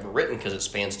book ever written because it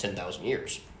spans 10,000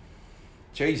 years.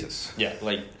 Jesus. Yeah,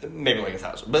 maybe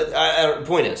 1,000. But the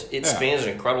point is, it spans an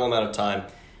incredible amount of time.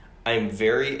 I'm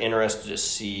very interested to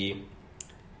see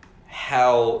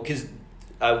how, because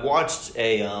I watched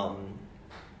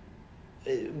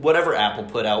whatever Apple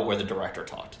put out where the director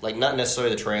talked. Like, not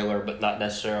necessarily the trailer, but not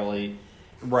necessarily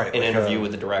an interview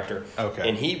with the director. Okay.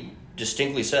 And he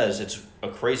distinctly says it's a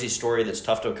crazy story that's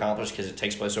tough to accomplish because it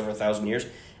takes place over 1,000 years.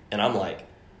 And I'm like,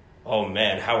 oh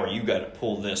man, how are you going to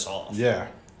pull this off? Yeah.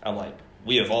 I'm like,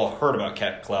 we have all heard about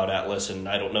Cat Cloud Atlas, and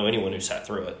I don't know anyone who sat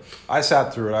through it. I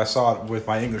sat through it. I saw it with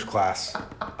my English class.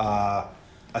 I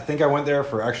think I went there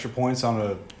for extra points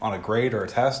on a grade or a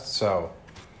test, so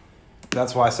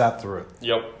that's why I sat through it.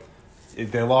 Yep.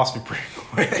 They lost me pretty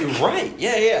quick. Right.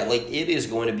 Yeah. Like, it is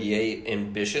going to be a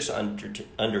ambitious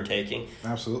undertaking.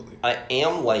 Absolutely. I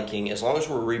am liking, as long as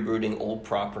we're rebooting old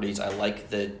properties, I like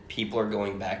that people are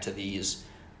going back to these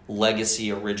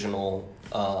legacy original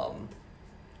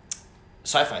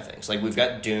sci-fi things. Like, we've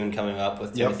got Dune coming up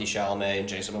with Timothée Chalamet and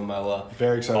Jason Momoa.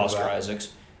 Very excited Oscar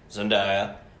Isaacs.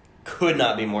 Zendaya. Could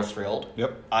not be more thrilled.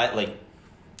 Yep. I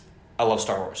love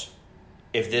Star Wars.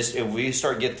 If we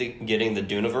start getting the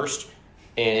Duneverse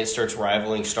and it starts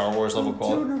rivaling Star Wars level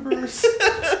quality. Duneverse.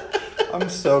 I'm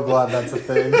so glad that's a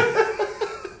thing.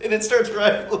 And it starts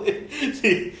rivaling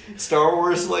the Star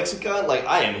Wars lexicon. Like,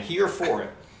 I am here for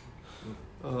it.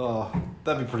 Oh,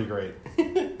 that'd be pretty great.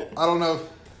 I don't know.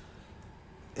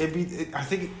 I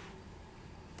think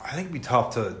it'd be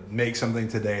tough to make something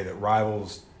today that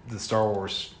rivals the Star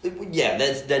Wars. Yeah,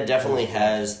 that definitely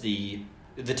has the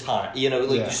time.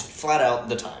 Just flat out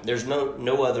the time. There's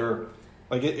no other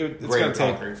it's great gonna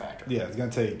conquering factor. Yeah, it's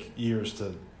gonna take years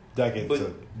to decades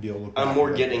to be able to look back. I'm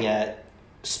more getting at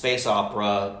space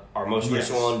opera. Our most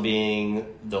recent one being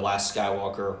The Last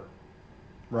Skywalker,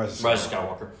 Rise of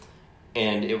Skywalker,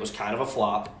 and it was kind of a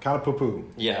flop. Kind of poo-poo.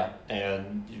 Yeah,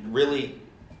 and really.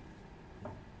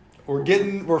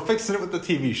 We're fixing it with the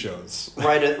TV shows.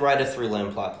 Write a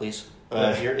 3-line plot, please.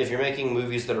 If you're making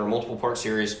movies that are a multiple part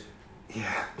series,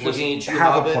 looking at you,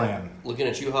 have Hobbit, a plan. Looking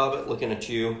at you, Hobbit. Looking at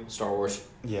you, Star Wars.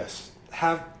 Yes,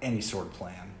 have any sort of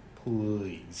plan,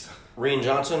 please. Rian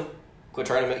Johnson, Quit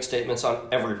trying to make statements on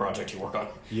every project you work on.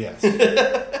 Yes.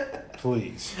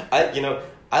 Please.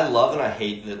 I love and I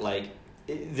hate that, like,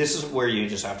 this is where you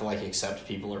just have to, like, accept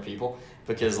people are people.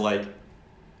 Because, like,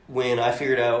 when I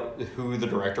figured out who the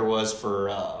director was for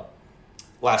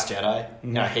Last Jedi,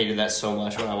 and I hated that so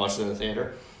much when I watched it in the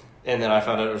theater, and then I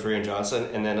found out it was Rian Johnson,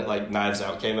 and then, like, Knives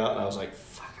Out came out, and I was like,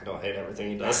 fuck, I don't hate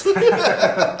everything he does. You're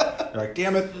like,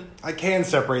 damn it, I can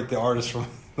separate the artist from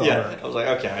the art. I was like,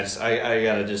 okay, I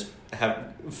gotta just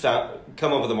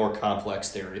come up with a more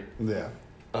complex theory. Yeah.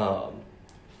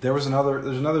 There's another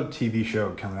TV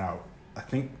show coming out, I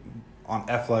think on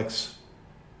FX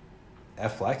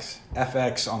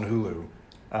on Hulu,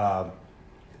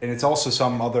 and it's also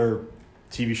some other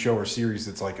TV show or series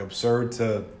that's like absurd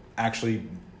to actually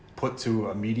put to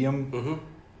a medium. Mm-hmm.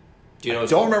 Do you know? I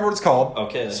don't remember what it's called.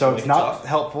 Okay, so it's not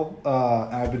helpful.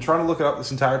 And I've been trying to look it up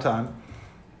this entire time,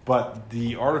 but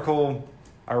the article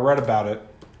I read about it.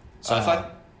 Sci-fi?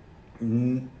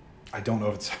 I don't know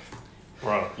if it's.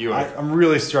 Bro, I'm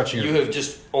really stretching it. You have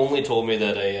just only told me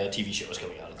that a TV show is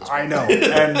coming out at this point. I know.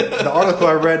 And the article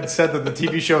I read said that the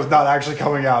TV show is not actually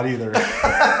coming out either.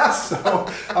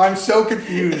 So I'm so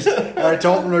confused. And I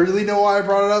don't really know why I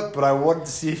brought it up, but I wanted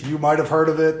to see if you might have heard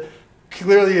of it.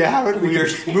 Clearly you haven't. We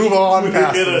can move on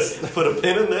past this. Put a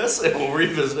pin in this and we'll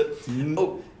revisit it.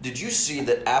 Oh, did you see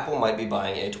that Apple might be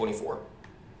buying A24?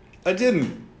 I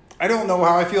didn't. I don't know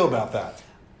how I feel about that.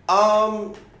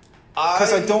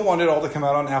 Because I don't want it all to come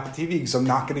out on Apple TV because I'm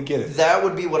not going to get it. That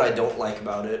would be what I don't like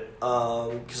about it,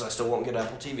 because I still won't get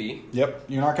Apple TV. Yep,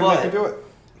 you're not going to make me do it.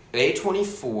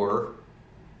 A24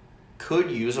 could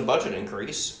use a budget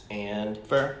increase, and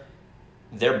fair.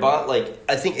 They're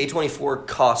I think A24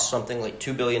 costs something like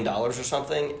 $2 billion or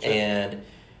something, sure. And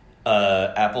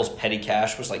Apple's petty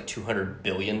cash was like $200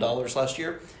 billion last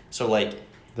year. So like.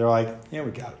 They're like, yeah,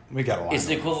 we got it. We got a lot. It's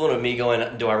the equivalent of me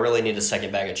going, do I really need a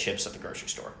second bag of chips at the grocery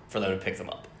store for them to pick them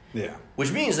up? Yeah.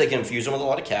 Which means they can infuse them with a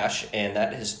lot of cash, and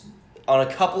that is, on a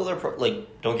couple of their,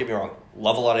 don't get me wrong,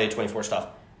 love a lot of A24 stuff.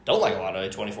 Don't like a lot of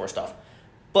A24 stuff.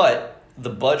 But the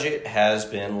budget has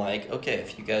been like, okay,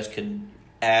 if you guys could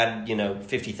add,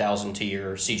 $50,000 to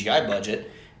your CGI budget,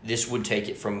 this would take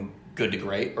it from good to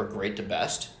great or great to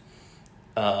best.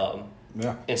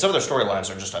 Yeah. And some of their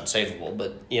storylines are just unsavable,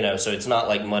 but, so it's not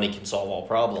like money can solve all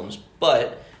problems.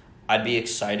 But I'd be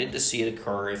excited to see it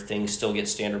occur if things still get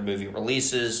standard movie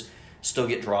releases, still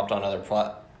get dropped on other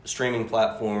streaming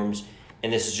platforms,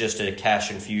 and this is just a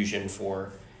cash infusion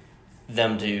for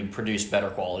them to produce better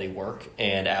quality work.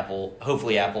 And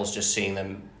hopefully Apple's just seeing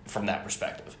them from that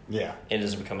perspective. Yeah. It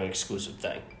doesn't become an exclusive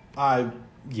thing.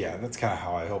 Yeah, that's kind of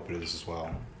how I hope it is as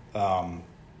well.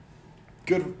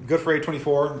 Good for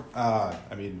A24.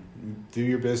 Do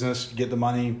your business, get the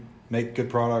money, make good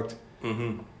product.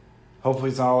 Mm-hmm.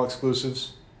 Hopefully it's not all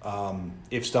exclusives.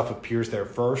 If stuff appears there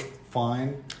first,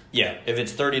 fine. Yeah, if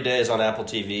it's 30 days on Apple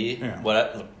TV,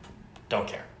 don't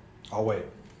care. I'll wait.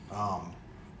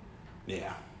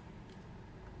 Yeah.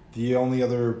 The only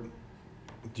other...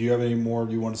 Do you have any more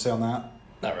you want to say on that?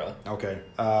 Not really. Okay.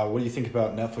 What do you think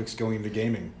about Netflix going into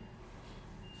gaming?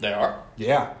 They are?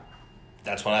 Yeah.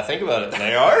 That's when I think about it.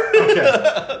 They are?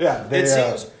 Okay. Yeah.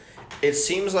 It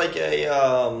seems like a...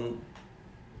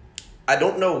 I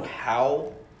don't know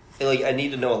how... I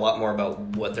need to know a lot more about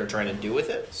what they're trying to do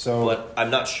with it. But I'm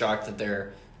not shocked that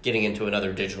they're getting into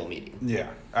another digital medium.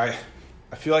 Yeah. I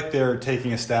feel like they're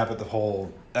taking a stab at the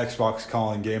whole Xbox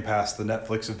calling Game Pass the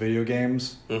Netflix of video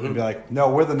games. Mm-hmm. And be like, no,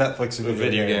 we're the Netflix of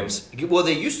video games. Well,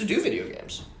 they used to do video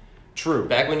games. True.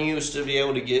 Back when you used to be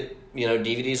able to get...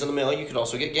 DVDs in the mail, you could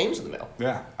also get games in the mail.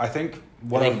 Yeah, I think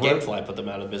GameFly put them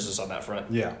out of business on that front.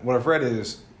 Yeah, what I've read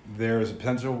is there's a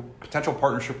potential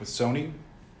partnership with Sony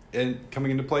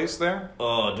coming into place there.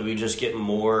 Oh, do we just get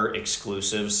more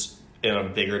exclusives in a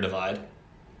bigger divide?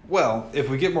 Well, if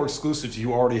we get more exclusives,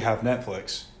 you already have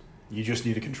Netflix. You just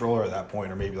need a controller at that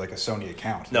point, or maybe like a Sony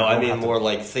account. No, I mean more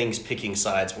like things picking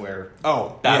sides where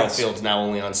Battlefield's now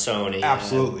only on Sony.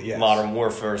 Absolutely, yes. Modern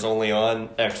Warfare is only on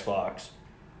Xbox.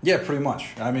 Yeah, pretty much.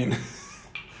 I mean...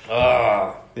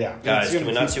 yeah. Guys, can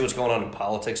we not see what's going on in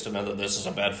politics to know that this is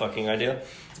a bad fucking idea?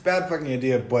 It's a bad fucking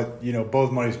idea, but,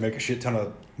 both companies make a shit ton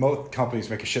of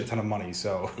money,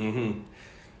 so... Mm-hmm.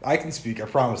 I can speak, I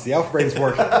promise. The alpha brain's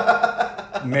working.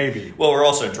 Maybe. Well, we're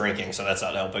also drinking, so that's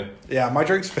not helping. Yeah, my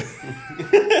drink's... here's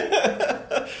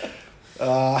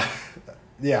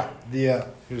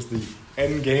the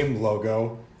Endgame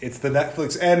logo. It's the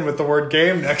Netflix N with the word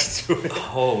game next to it.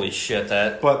 Holy shit,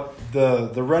 that... But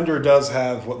the render does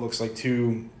have what looks like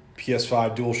two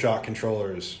PS5 DualShock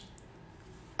controllers.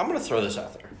 I'm going to throw this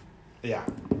out there. Yeah.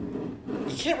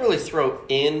 You can't really throw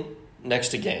in next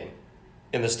to game.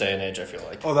 in this day and age, I feel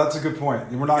like. Oh, that's a good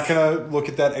point. We're not going to look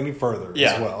at that any further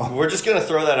as well. We're just going to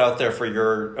throw that out there for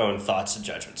your own thoughts and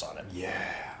judgments on it.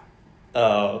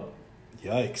 Yeah.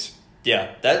 Yikes.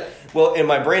 Yeah, and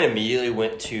my brain immediately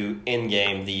went to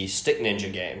Endgame, the Stick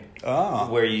Ninja game.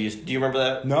 Where do you remember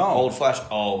that? No. Old Flash?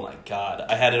 Oh my god.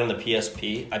 I had it on the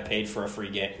PSP. I paid for a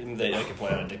free game that I could play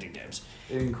on Addicting Games.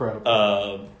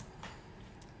 Incredible.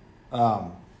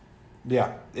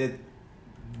 Yeah, the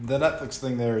Netflix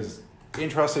thing there is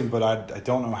interesting, but I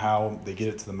don't know how they get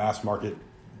it to the mass market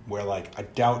where, like, I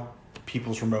doubt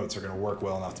people's remotes are going to work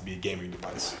well enough to be a gaming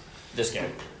device. This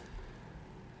game.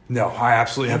 No, I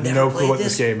absolutely have no clue what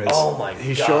this game is. Oh my god.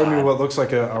 He showed me what looks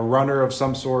like a runner of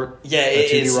some sort. Yeah,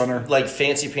 it's runner. Like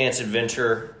Fancy Pants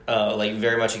Adventure, like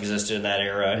very much existed in that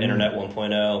era, Internet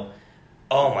 1.0.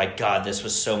 Oh my god, this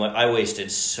was so much. I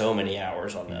wasted so many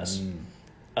hours on this.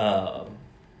 But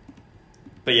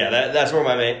yeah, that's where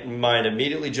my mind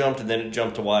immediately jumped, and then it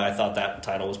jumped to why I thought that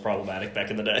title was problematic back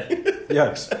in the day.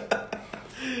 Yikes.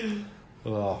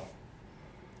 Oh.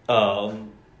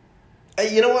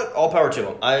 You know what? All power to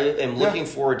them. I am looking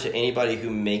forward to anybody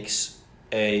who makes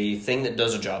a thing that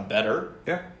does a job better.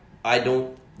 Yeah. I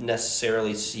don't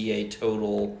necessarily see a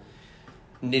total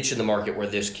niche in the market where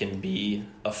this can be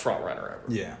a front runner ever.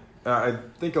 Yeah. I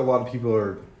think a lot of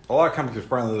companies are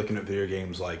finally looking at video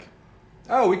games like,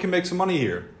 oh, we can make some money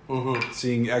here. Mm-hmm.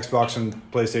 Seeing Xbox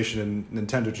and PlayStation and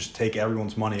Nintendo just take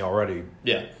everyone's money already.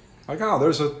 Yeah. Like, oh,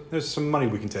 there's some money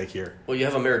we can take here. Well, you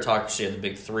have a meritocracy of the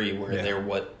big three where they're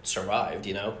what survived,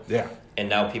 you know? Yeah. And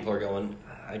now people are going,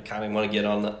 I kind of want to get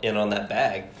in on that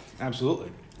bag.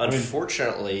 Absolutely.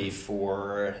 Unfortunately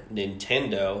for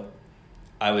Nintendo,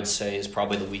 I would say is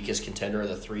probably the weakest contender of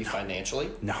the three financially.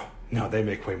 No, they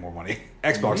make way more money.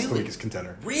 Xbox is the weakest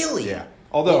contender. Really? Yeah.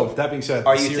 Although, that being said,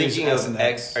 are you thinking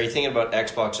about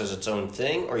Xbox as its own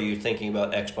thing, or are you thinking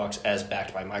about Xbox as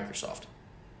backed by Microsoft?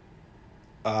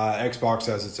 Xbox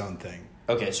as its own thing.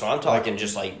 Okay, so I'm talking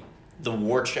just like the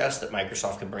war chest that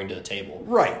Microsoft can bring to the table.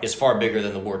 Right. Is far bigger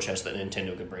than the war chest that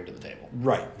Nintendo could bring to the table.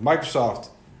 Right. Microsoft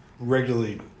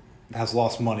regularly has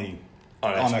lost money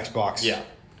on Xbox. Yeah.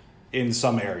 In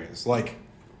some areas. Like,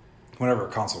 whenever a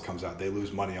console comes out, they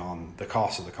lose money on the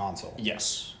cost of the console.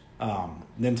 Yes.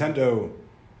 Nintendo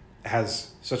has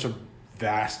such a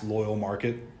vast, loyal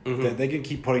market that they can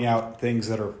keep putting out things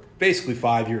that are basically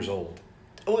 5 years old.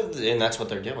 Oh, and that's what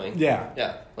they're doing. Yeah.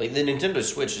 Yeah. Like, the Nintendo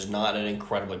Switch is not an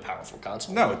incredibly powerful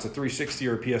console. No, it's a 360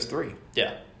 or a PS3.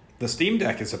 Yeah. The Steam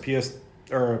Deck is a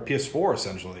PS4,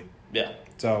 essentially. Yeah.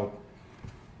 So,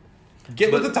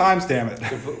 get with the times, damn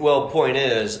it. Well, the point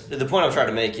I'm trying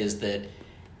to make is that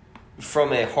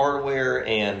from a hardware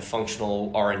and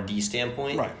functional R&D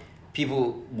standpoint, right,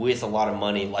 people with a lot of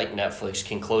money like Netflix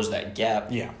can close that gap.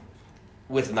 Yeah.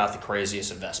 With not the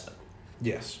craziest investment.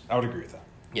 Yes, I would agree with that.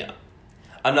 Yeah.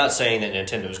 I'm not saying that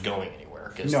Nintendo's going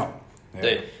anywhere. Cause no.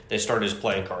 Yeah. They started as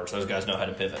playing cards. Those guys know how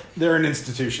to pivot. They're an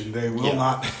institution. They will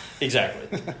not.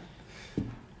 Exactly.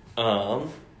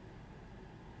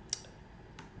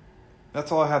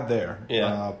 That's all I had there.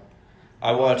 Yeah.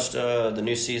 I watched the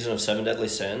new season of Seven Deadly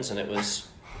Sins, and it was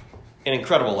an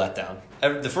incredible letdown.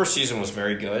 The first season was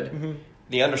very good. Mm-hmm.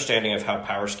 The understanding of how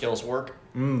power skills work.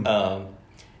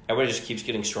 Everybody just keeps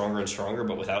getting stronger and stronger,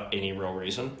 but without any real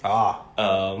reason.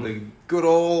 The good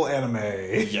old anime.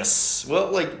 Yes. Well,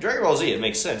 like Dragon Ball Z, it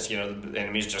makes sense. You know, the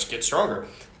enemies just get stronger.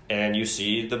 And you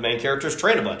see the main characters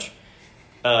train a bunch.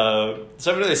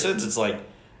 Seven Deadly Sins, it's like,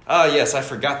 yes, I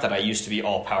forgot that I used to be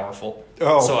all powerful.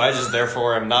 Oh. So I just,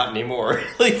 therefore, am not anymore.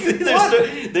 Like,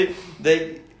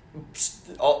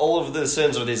 all of the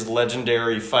sins are these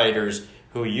legendary fighters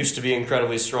who used to be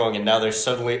incredibly strong, and now they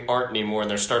suddenly aren't anymore, and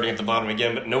they're starting at the bottom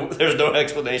again. But there's no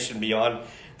explanation beyond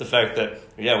the fact that,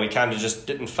 we kind of just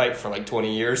didn't fight for like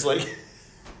 20 years. Like,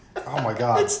 oh my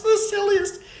god, it's the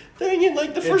silliest thing. And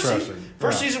like the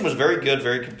first season was very good,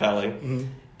 very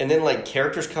compelling, and then like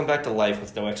characters come back to life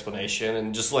with no explanation,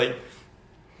 and just like,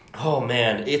 oh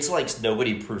man, it's like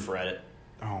nobody proofread it.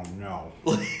 Oh no,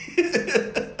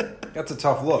 that's a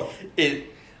tough look.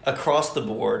 It across the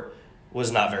board was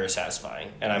not very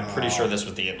satisfying, and I'm pretty sure this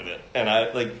was the end of it. And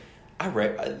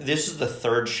this is the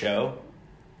third show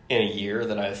in a year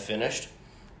that I've finished,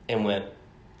 and went,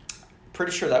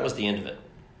 pretty sure that was the end of it.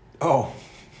 Oh,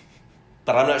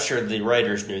 but I'm not sure the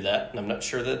writers knew that, and I'm not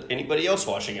sure that anybody else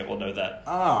watching it will know that.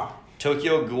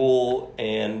 Tokyo Ghoul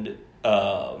and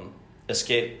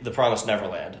Escape the Promised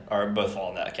Neverland are both fall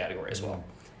in that category as well.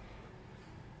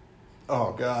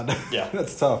 Oh god, yeah,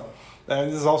 that's tough. And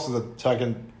this is also the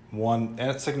second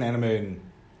anime in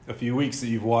a few weeks that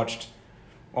you've watched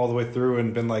all the way through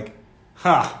and been like,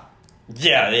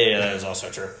 Yeah, that is also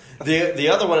true. The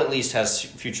other one at least has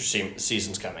future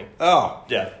seasons coming. Oh,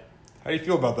 Yeah, how do you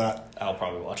feel about that? I'll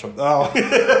probably watch them. Oh,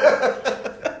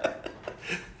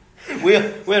 We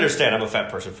understand I'm a fat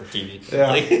person for TV. yeah,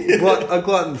 Like, a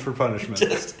glutton for punishment.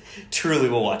 just truly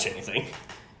will watch anything.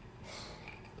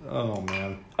 Oh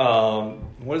man, Um,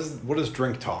 what is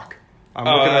drink talk? I'm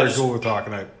looking at our Google Talk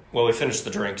and I. well, we finished the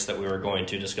drinks that we were going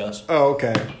to discuss. Oh,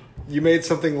 okay. You made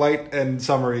something light and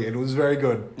summery, and it was very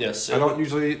good. Yes, I don't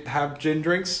usually have gin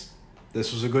drinks.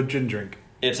 This was a good gin drink.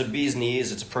 It's a bee's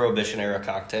knees. It's a Prohibition era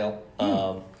cocktail.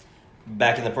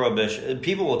 Back in the Prohibition,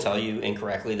 people will tell you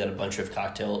incorrectly that a bunch of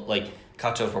cocktails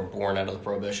were born out of the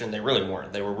Prohibition. They really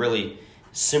weren't. They were really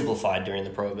simplified during the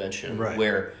Prohibition, Right.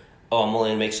 where I'm only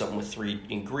gonna make something with 3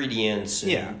 ingredients.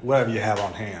 And, Yeah, whatever you have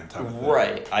on hand. Type of thing.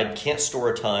 right. I can't store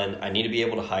a ton. I need to be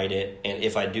able to hide it, and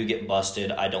if I do get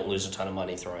busted, I don't lose a ton of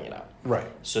money throwing it out. Right.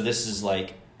 So this is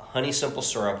like honey simple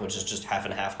syrup, which is just half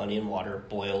and half honey and water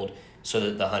boiled so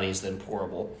that the honey is then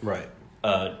pourable. Right.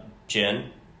 Gin,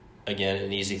 again,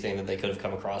 an easy thing that they could have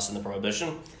come across in the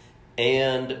Prohibition,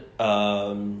 and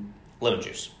lemon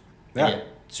juice. Yeah. Again,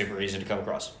 super easy to come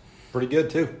across. Pretty good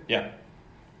too. Yeah.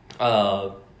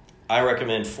 I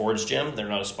recommend Ford's Gin. They're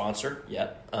not a sponsor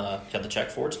yet. Got the check,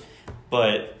 Ford's.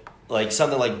 But like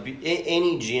something like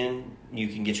any gin you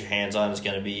can get your hands on is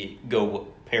going to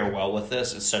pair well with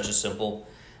this. It's such a simple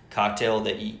cocktail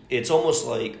that it's almost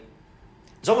like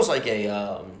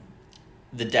a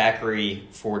the daiquiri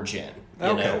for gin, you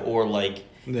Okay. know, or like,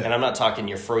 Yeah. and I'm not talking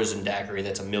your frozen daiquiri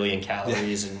that's 1,000,000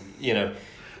 calories and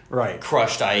Right.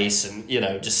 crushed ice and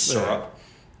just syrup.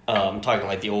 I'm talking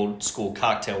like the old school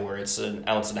cocktail where it's 1.5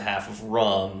 ounces of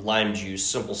rum, lime juice,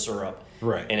 simple syrup,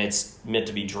 Right. and it's meant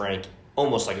to be drank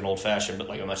almost like an old fashioned, but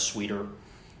like a much sweeter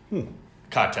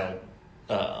cocktail.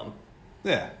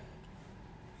 Yeah.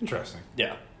 Interesting.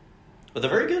 Yeah, but they're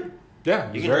very good. Yeah, it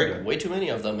You was can very drink good. way too many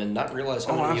of them and not realize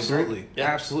how Oh, many absolutely. you've Yeah.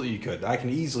 Absolutely, you could. I can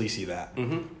easily see that.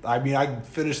 Mm-hmm. I mean, I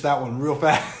finished that one real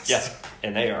fast. Yeah,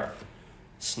 and they are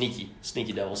sneaky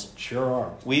devils. Sure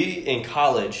are. We, in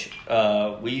college,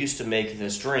 we used to make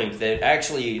this drink that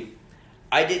actually,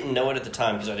 I didn't know it at the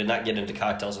time because I did not get into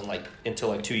cocktails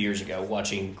until 2 years ago,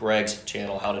 watching Greg's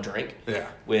channel, How to Drink. Yeah.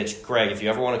 Which, Greg, if you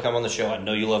ever want to come on the show, I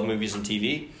know you love movies and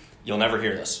TV, you'll never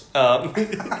hear this.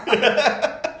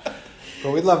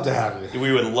 But we'd love to have you.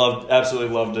 We would absolutely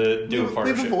love to do a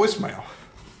partnership. Leave a voicemail.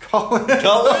 Call it.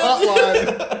 Call it.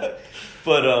 Hotline.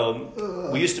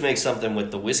 But we used to make something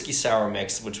with the whiskey sour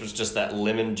mix, which was just that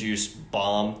lemon juice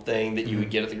bomb thing that you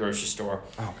would get at the grocery store.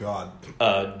 Oh,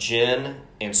 God. Gin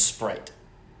and Sprite.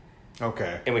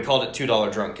 Okay. And we called it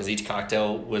 $2 drunk because each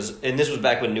cocktail was, and this was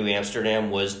back when New Amsterdam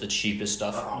was the cheapest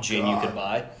gin you could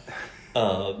buy.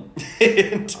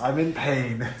 And I'm in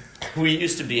pain. we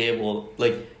used to be able,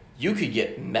 you could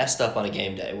get messed up on a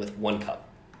game day with 1 cup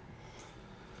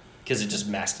because it just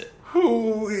masked it.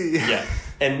 Hooey. Yeah.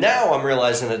 And now I'm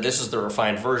realizing that this is the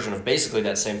refined version of basically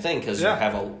that same thing because Yeah. you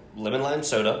have a lemon lime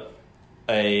soda,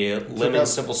 a lemon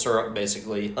simple syrup,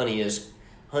 basically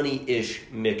honey-ish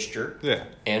mixture, Yeah.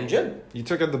 and gin. You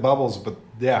took out the bubbles, but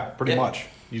yeah, pretty Yeah. much.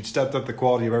 You stepped up the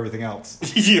quality of everything else.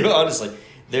 Honestly,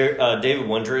 David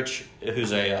Wondrich,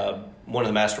 who's one of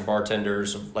the master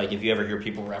bartenders. If you ever hear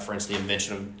people reference the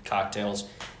invention of cocktails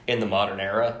in the modern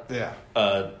era,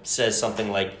 Yeah. says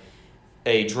something like,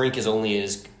 "A drink is only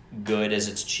as good as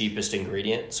its cheapest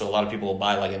ingredient." So a lot of people will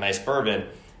buy a nice bourbon,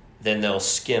 then they'll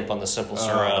skimp on the simple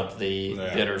syrup, the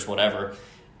bitters, whatever.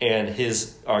 And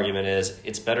his argument is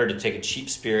it's better to take a cheap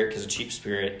spirit because a cheap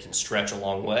spirit can stretch a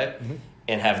long way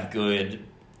and have good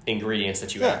ingredients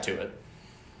that you add to it.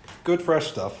 Good fresh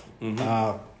stuff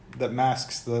that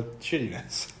masks the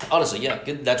shittiness. Honestly, yeah,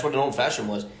 good. That's what an old fashioned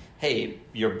was. Hey,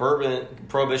 your bourbon,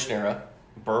 Prohibition era,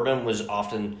 bourbon was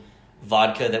often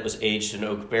vodka that was aged in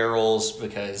oak barrels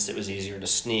because it was easier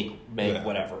to make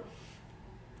whatever.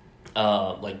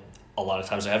 A lot of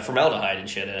times I had formaldehyde and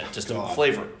shit in it just to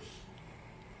flavor.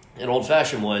 An old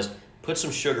fashioned was put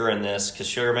some sugar in this because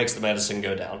sugar makes the medicine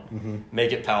go down.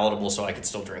 Make it palatable so I could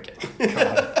still drink it.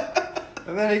 God.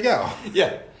 And there you go.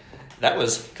 Yeah. That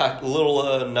was a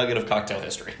little nugget of cocktail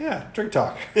history. Yeah, drink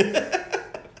talk.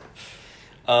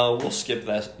 We'll skip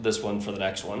this one for the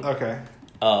next one. Okay.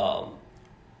 I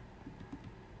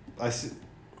see.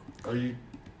 Are you?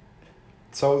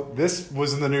 So this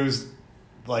was in the news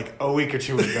a week or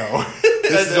two ago.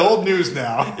 This is old news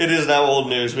now. It is now old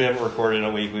news. We haven't recorded in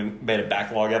a week. We made a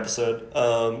backlog episode.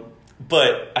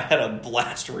 But I had a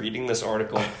blast reading this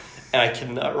article, and I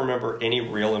cannot remember any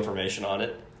real information on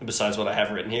it besides what I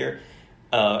have written here.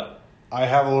 I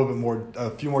have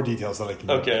a few more details that I can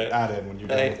add in when you're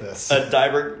done with this. A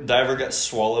diver got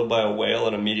swallowed by a whale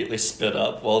and immediately spit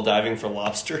up while diving for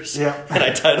lobsters. Yeah. And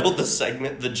I titled the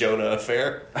segment "The Jonah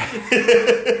Affair."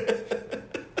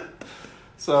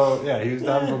 So yeah, he was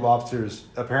diving for lobsters.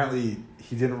 Apparently,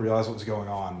 he didn't realize what was going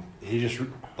on. He just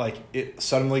it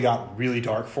suddenly got really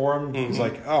dark for him. He was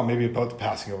like, "Oh, maybe a boat's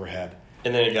passing overhead."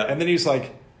 And then he's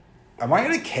like, "Am I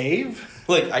in a cave?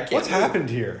 Like, I can't. What's happened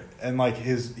here?" And like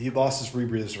he lost his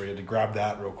rebreather, so he had to grab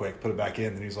that real quick, put it back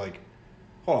in. And he's like,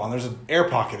 "Hold on, there's an air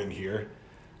pocket in here.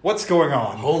 What's going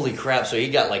on?" Holy crap! So he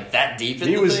got like that deep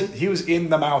in the thing? He was in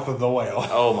the mouth of the whale.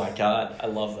 Oh my god, I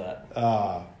love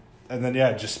that. And then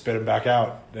just spit him back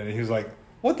out. And he was like,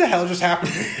 "What the hell just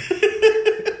happened?"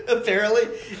 Apparently,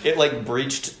 it like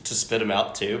breached to spit him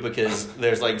out too, because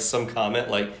there's like some comment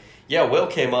like, "Yeah, whale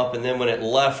came up, and then when it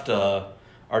left,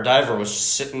 our diver was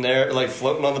sitting there like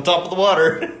floating on the top of the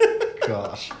water."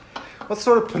 Gosh, what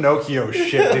sort of Pinocchio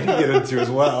shit did he get into as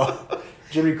well?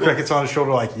 Jimmy Cricket's on his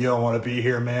shoulder like, "You don't want to be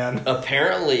here, man."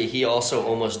 Apparently, he also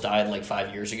almost died like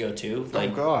 5 years ago too.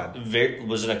 Like, oh God,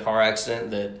 was in a car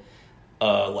accident that.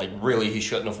 Like really, he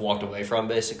shouldn't have walked away from.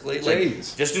 Basically, like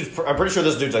Jeez. This dude's. I'm pretty sure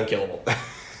this dude's unkillable.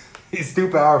 He's too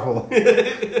powerful.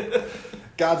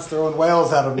 God's throwing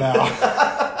whales at him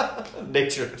now.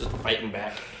 Nature's just fighting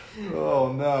back.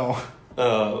 Oh no.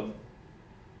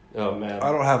 Oh man.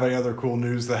 I don't have any other cool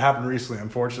news that happened recently,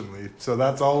 unfortunately. So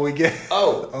that's all we get.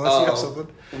 Oh, unless you have something.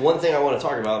 One thing I want to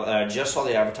talk about. I just saw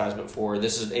the advertisement for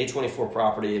this is an A24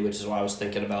 property, which is why I was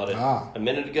thinking about it a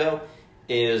minute ago.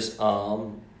 Is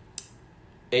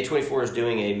A24 is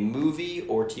doing a movie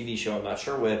or TV show, I'm not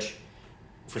sure which,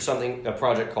 for a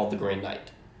project called The Green Knight.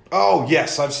 Oh,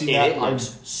 yes, I've seen that. It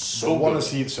looks so I want good. to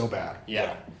see it so bad.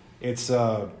 Yeah. It's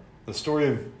the story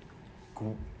of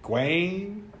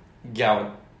Gawain?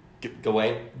 Gawain.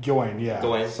 Gawain, yeah.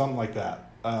 Gawain. Something like that.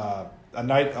 A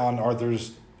knight on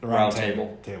Arthur's round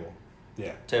table.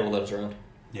 Yeah. Table that is round.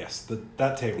 Yes,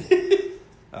 that table.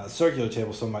 Circular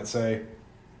table, some might say.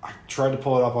 I tried to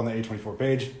pull it up on the A24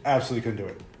 page. Absolutely couldn't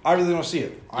do it. I really want to see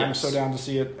it. Yes. I'm so down to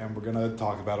see it, and we're going to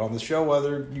talk about it on the show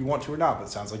whether you want to or not, but it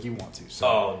sounds like you want to. So.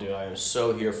 Oh, dude, I am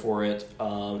so here for it.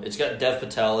 It's got Dev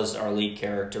Patel as our lead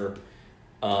character,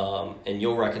 and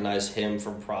you'll recognize him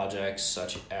from projects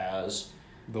such as...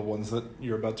 The ones that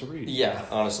you're about to read. Yeah,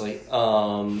 honestly.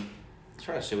 I'm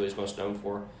trying to see what he's most known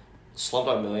for.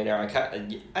 Slumdog Millionaire.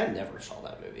 I never saw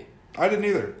that movie. I didn't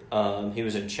either. He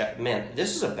was in Man,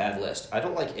 this is a bad list. I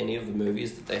don't like any of the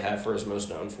movies that they have for his most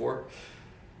known for.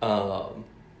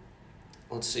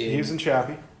 Let's see. He was in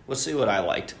Chappie. Let's see what I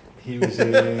liked. He was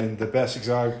in The Best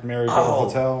Exotic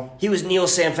Marigold Hotel. He was Neil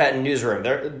Samfat in Newsroom.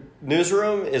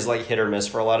 Newsroom is like hit or miss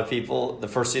for a lot of people. The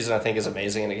first season I think is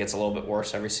amazing, and it gets a little bit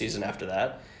worse every season after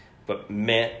that. But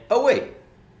man, oh wait,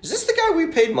 is this the guy we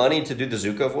paid money to do the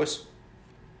Zuko voice?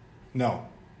 No.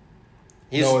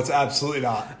 No, it's absolutely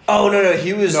not. Oh, no,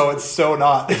 he was... No, it's so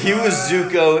not. He was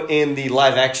Zuko in the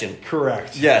live action.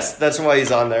 Correct. Yes, that's why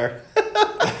he's on there.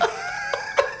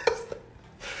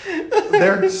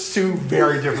 They're two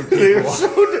very different people.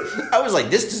 I was like,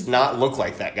 this does not look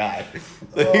like that guy.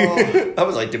 I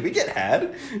was like, did we get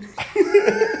had?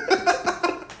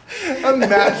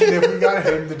 Imagine if we got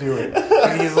him to do it.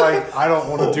 And he's like, I don't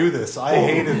want to do this. I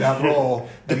hated that role.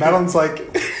 And Madeline's like,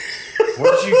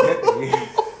 what did you get me?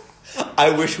 I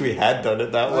wish we had done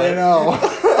it that way. I know.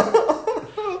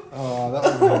 Oh, that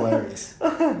would be hilarious.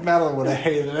 Madeline would have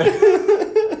hated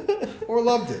it. Or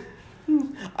loved it.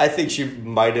 I think she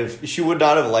would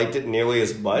not have liked it nearly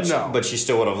as much, no. But she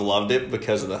still would have loved it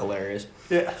because of the hilarious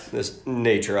this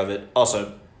nature of it.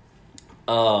 Also,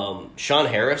 Sean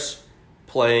Harris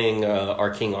playing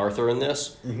our King Arthur in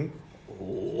this,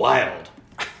 wild.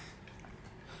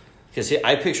 Because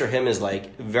I picture him as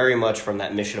like very much from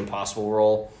that Mission Impossible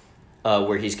role,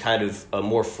 where he's kind of a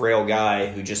more frail guy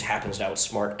who just happens to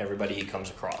outsmart everybody he comes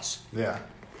across. Yeah.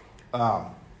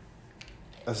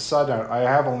 As a side note, I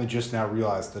have only just now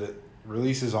realized that it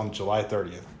releases on July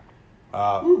 30th.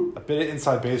 A bit of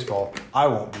inside baseball. I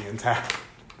won't be in town.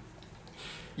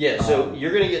 Yeah, so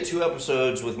you're going to get 2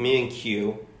 episodes with me and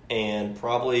Q, and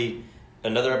probably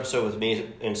another episode with me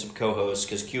and some co-hosts,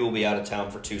 because Q will be out of town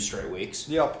for 2 straight weeks.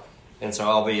 Yep. And so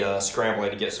I'll be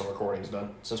scrambling to get some recordings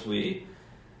done, since we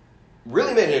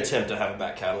really made an attempt to have a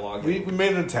back catalog. We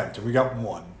made an attempt, and we got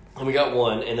 1. And we got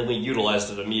 1, and then we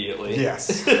utilized it immediately.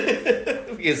 Yes.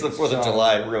 Because the 4th of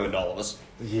July ruined all of us.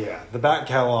 Yeah, the back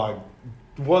catalog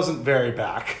wasn't very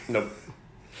back. Nope.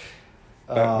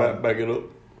 Back it up.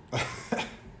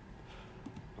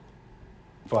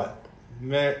 But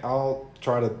I'll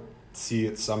try to see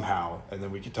it somehow, and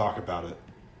then we can talk about it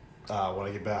when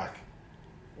I get back.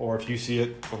 or if you see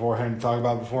it beforehand, talk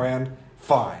about it beforehand,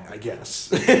 fine, I guess.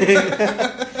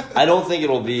 I don't think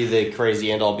it'll be the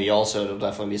crazy end all be all, so it'll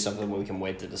definitely be something we can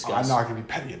wait to discuss. I'm not going to be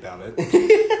petty about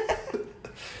it.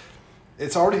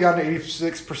 It's already got an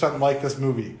 86% like this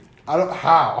movie. I don't...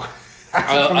 How?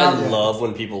 I love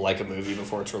when people like a movie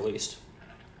before it's released.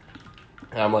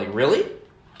 And I'm like, really?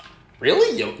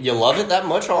 Really? You love it that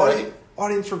much already?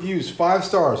 Audience reviews, 5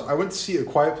 stars. I went to see A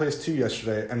Quiet Place 2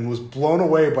 yesterday and was blown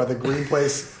away by the Green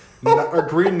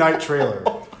Knight trailer.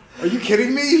 Are you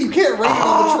kidding me? You can't rate it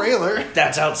on the trailer.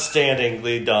 That's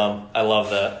outstandingly dumb. I love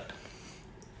that.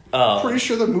 Pretty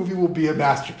sure the movie will be a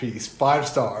masterpiece. 5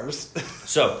 stars.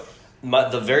 So,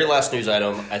 the very last news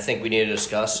item I think we need to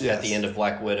discuss Yes. at the end of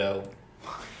Black Widow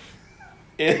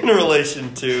in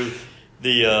relation to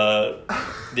the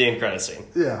end credit scene.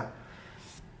 Yeah.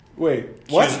 Wait,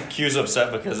 what? Q's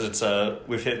upset because it's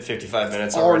we've hit 55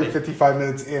 minutes Already already. 55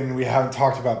 minutes in and we haven't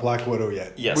talked about Black Widow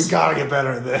yet. Yes. We gotta get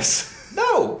better at this.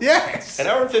 No. Yes. An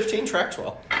hour and 15 tracks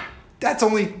well. That's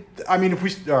only... I mean, if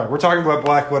we... All right, we're talking about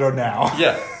Black Widow now.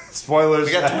 Yeah. Spoilers.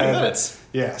 We got 20 ahead. minutes.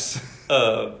 Yes.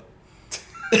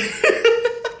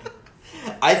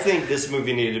 I think this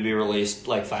movie needed to be released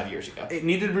like 5 years ago. It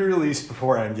needed to be released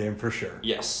before Endgame for sure.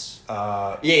 Yes.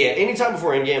 Uh, Yeah. Anytime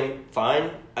before Endgame,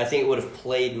 fine. I think it would have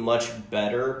played much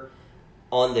better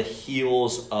on the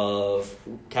heels of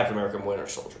Captain America and Winter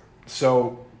Soldier.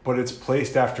 So, but it's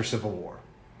placed after Civil War.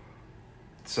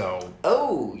 So,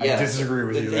 Oh, yeah. I disagree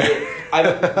with you there.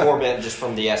 I'm more meant just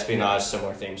from the espionage,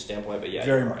 similar theme standpoint, but yeah.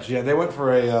 very you're much. right. Yeah, they went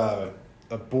for a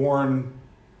Bourne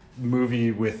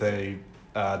movie with a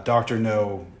Dr.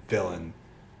 No villain,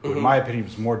 who, in my opinion,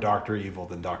 was more Dr. Evil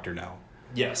than Dr. No.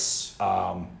 Yes.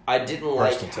 Um, I didn't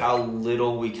like Personal how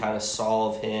little we kind of saw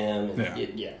of him.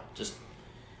 And just...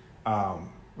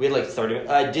 we had like 30...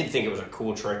 I did think it was a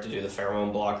cool trick to do the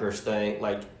pheromone blockers thing.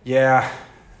 Like... Yeah,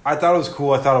 I thought it was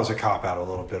cool. I thought it was a cop-out a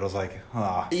little bit. I was like,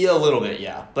 huh. Yeah, a little bit,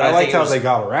 yeah. But I liked think it how was, they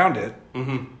got around it.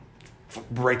 Mm-hmm.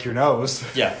 Break your nose.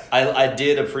 Yeah, I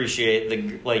did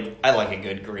appreciate I like a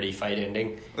good gritty fight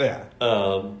ending. Yeah.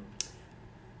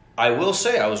 I will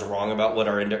say I was wrong about what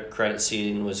our end credit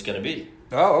scene was going to be.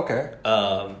 Oh, okay.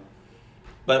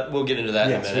 But we'll get into that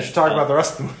in a Yes, minute. we should talk about the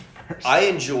rest of the movie first. I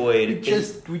enjoyed...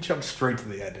 We jumped straight to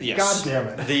the ending. Yes. God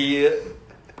damn it.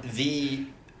 The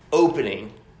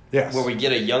opening, Yes. where we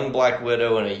get a young Black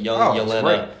Widow and a young Oh, it's Yelena.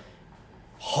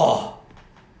 great.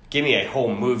 Give me a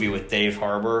whole movie with Dave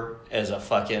Harbour as a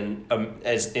fucking...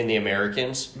 as in The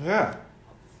Americans. Yeah.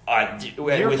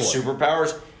 With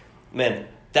superpowers. Man,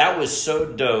 that was so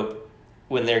dope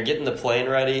when they're getting the plane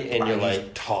ready and you're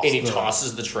like... And he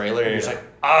tosses the trailer and you're just like,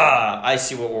 I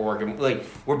see what we're working... Like,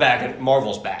 we're back.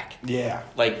 Marvel's back. Yeah.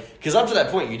 Like, because up to that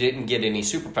point, you didn't get any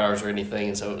superpowers or anything,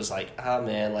 and so it was like,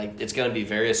 man, like, it's going to be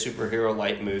very a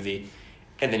superhero-light movie.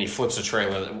 And then he flips a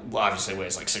trailer that obviously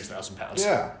weighs like 6,000 pounds.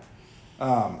 Yeah.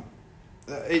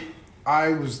 I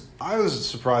was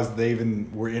surprised that they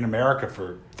even were in America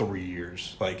for 3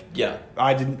 years. Like, Yeah.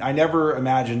 I never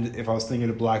imagined, if I was thinking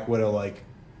of Black Widow, like,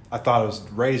 I thought I was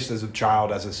raised as a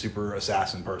child as a super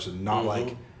assassin person, not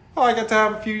like, I got to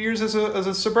have a few years as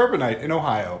a suburbanite in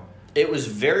Ohio. It was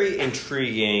very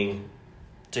intriguing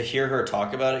to hear her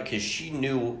talk about it because she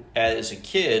knew as a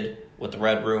kid what the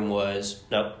Red Room was.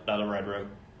 Nope, not the Red Room.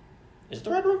 Is it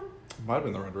the Red Room? Might have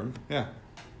been the Red Room. Yeah.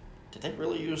 Did they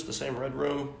really use the same Red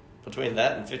Room between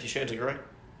that and 50 Shades of Grey?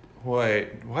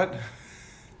 Wait, what?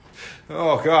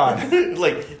 Oh, God.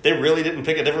 Like, they really didn't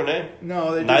pick a different name?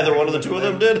 No, they Neither didn't. one of the two of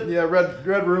them did? Yeah,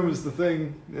 Red Room is the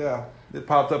thing. Yeah. It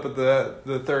popped up at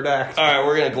the third act. All right,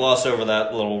 we're going to gloss over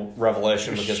that little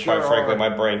revelation because, Sure quite frankly, are. my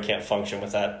brain can't function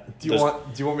with that. Do you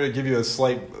want me to give you a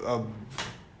slight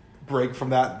break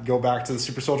from that? Go back to the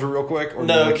Super Soldier real quick? Or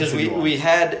No, do you because continue on? we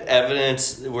had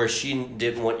evidence where she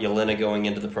didn't want Yelena going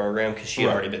into the program because she had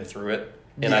Right. already been through it.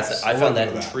 And Yes, I a found little that bit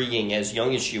of that. intriguing, as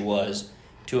young as she was,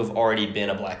 to have already been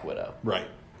a Black Widow. Right.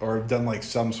 Or done like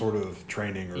some sort of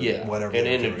training or Yeah, whatever. an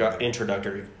they were doing there.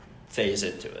 introductory phase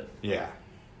into it. Yeah.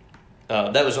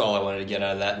 That was all I wanted to get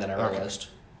out of that, and then I Okay. realized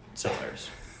it's hilarious.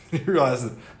 You realize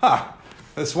that,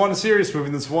 this one serious movie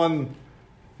and this one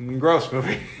gross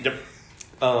movie. Yep.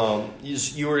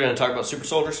 You were going to talk about super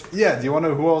soldiers? Yeah, do you want to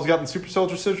know who else got the Super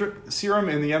Soldier serum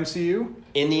in the MCU?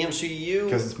 In the MCU?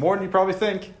 Because it's more than you probably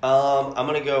think. I'm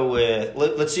going to go with...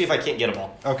 Let's see if I can't get them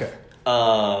all. Okay.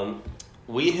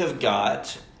 We have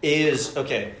got...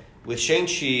 Okay, with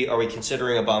Shang-Chi, are we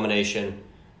considering Abomination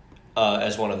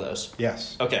as one of those?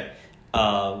 Yes. Okay.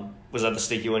 Was that the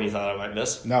sneaky one you thought I might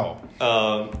miss? No.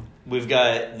 We've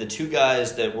got the two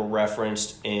guys that were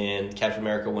referenced in Captain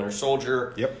America Winter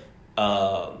Soldier. Yep.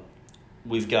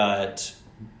 We've got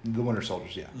The Winter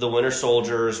Soldiers, yeah. The Winter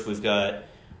Soldiers. We've got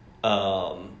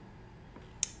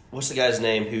what's the guy's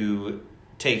name who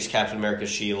takes Captain America's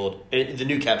shield? The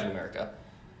new Captain America.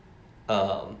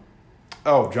 John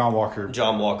Walker.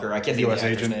 John Walker. I can't think of the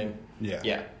actor's agent. name. Yeah.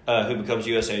 Yeah. Who becomes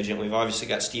U.S. agent. We've obviously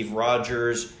got Steve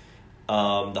Rogers.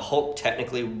 The Hulk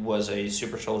technically was a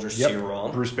super soldier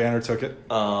serum. Bruce Banner took it.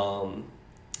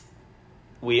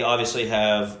 We obviously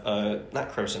have, not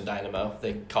Crimson Dynamo,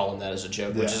 they call him that as a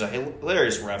joke, which is a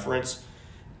hilarious reference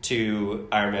to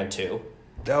Iron Man 2.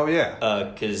 Oh, yeah.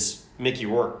 Because Mickey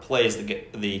Rourke plays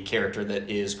the character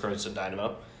that is Crimson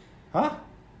Dynamo. Huh?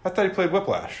 I thought he played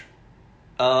Whiplash.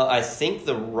 I think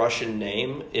the Russian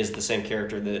name is the same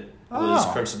character that was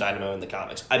Crimson Dynamo in the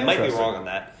comics. I might be wrong on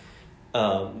that.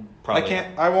 Probably.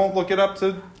 I won't look it up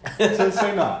to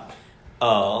say not.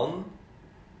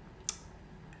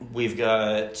 We've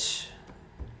got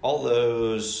all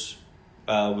those.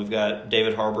 We've got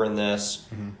David Harbour in this.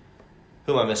 Mm-hmm.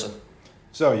 Who am I missing?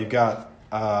 So you've got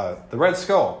the Red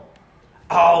Skull.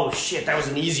 Oh shit, that was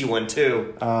an easy one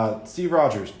too. Steve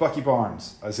Rogers, Bucky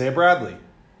Barnes, Isaiah Bradley,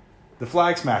 the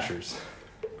Flag Smashers.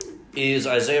 Is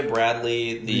Isaiah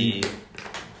Bradley the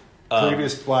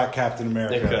previous Black Captain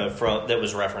America that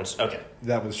was referenced? Okay,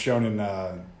 that was shown in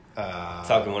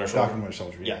Falcon Winter Soldier. Falcon Winter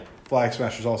Soldier. Yeah. Flag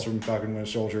Smashers also from Falcon Winter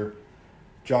Soldier.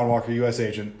 John Walker, U.S.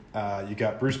 agent. You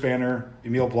got Bruce Banner,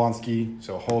 Emil Blonsky,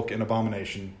 so Hulk and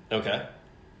Abomination. Okay.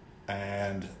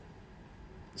 And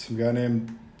some guy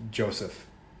named Joseph.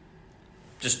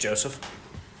 Just Joseph?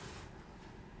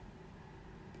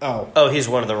 Oh, he's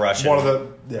one of the Russian. One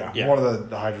of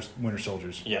the Hydra Winter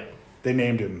Soldiers. Yeah. They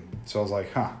named him, so I was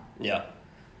like, huh. Yeah.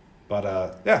 But,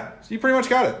 so you pretty much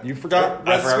got it. You forgot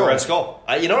Red Skull. Red Skull.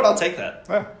 You know what? I'll take that.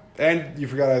 Yeah. And you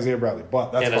forgot Isaiah Bradley,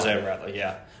 but that's fine. Isaiah Bradley,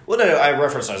 yeah. Well, no, I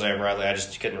referenced Isaiah Bradley. I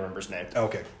just couldn't remember his name.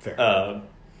 Okay, fair.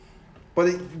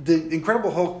 But the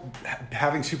Incredible Hulk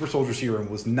having super soldier serum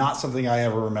was not something I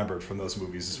ever remembered from those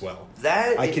movies as well.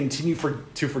 I continue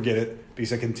to forget it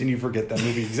because I continue to forget that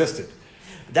movie existed.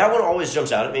 That one always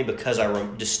jumps out at me because I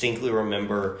distinctly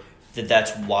remember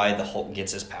that's why the Hulk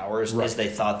gets his powers, is they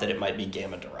thought that it might be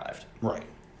gamma-derived. Right.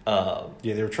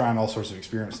 They were trying all sorts of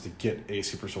experiments to get a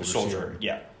super soldier serum.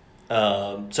 Yeah.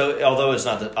 So although it's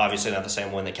obviously not the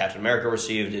same one that Captain America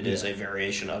received, it is a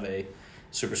variation of a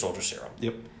super soldier serum.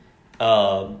 Yep.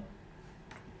 So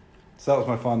that was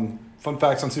my fun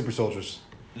facts on super soldiers.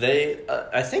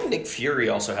 I think Nick Fury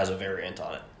also has a variant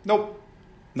on it. Nope.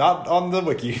 Not on the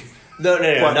wiki. No,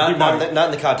 not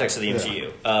in the context of the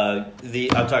MCU.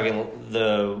 Yeah. I'm talking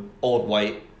the old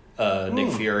white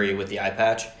Nick Fury with the eye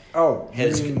patch. Oh,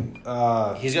 he's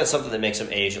got something that makes him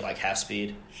age at like half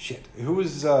speed. Shit,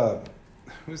 who's the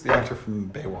actor from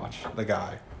Baywatch? The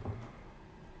guy.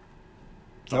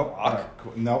 Nope.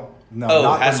 No. Oh,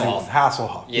 not Hasselhoff.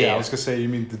 Hasselhoff. Yeah, I was gonna say you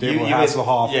mean the David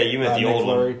Hasselhoff. You meant the old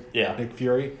Fury, one. Yeah, Nick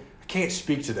Fury. I can't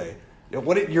speak today.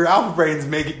 Your alpha brains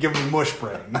give me mush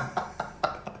brain.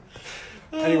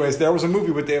 Anyways, there was a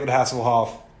movie with David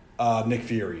Hasselhoff, Nick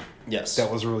Fury. Yes. That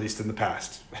was released in the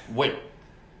past. Wait.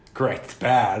 Correct. It's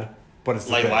bad, but it's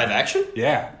like live action.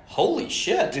 Yeah. Holy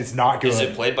shit! It's not good. Is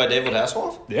it played by David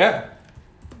Hasselhoff? Yeah.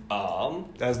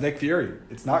 As Nick Fury.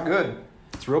 It's not good.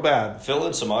 It's real bad. Fill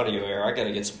in some audio here. I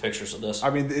gotta get some pictures of this. I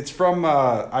mean, it's from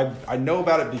I know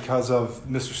about it because of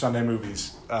Mr. Sunday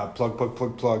Movies.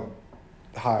 Plug.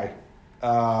 Hi.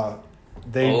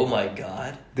 Oh my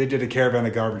god. They did a Caravan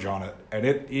of Garbage on it, and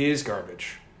it is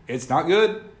garbage. It's not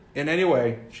good in any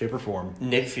way, shape, or form.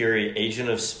 Nick Fury, Agent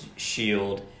of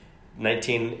S.H.I.E.L.D.,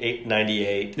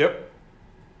 1998. Yep.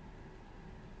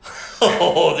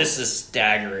 Oh, this is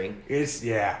staggering.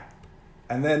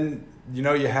 And then,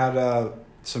 you had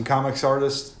some comics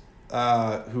artists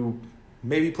who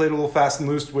maybe played a little fast and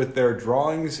loose with their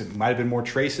drawings. It might have been more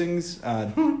tracings.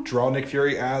 Draw Nick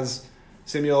Fury as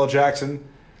Samuel L. Jackson.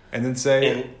 And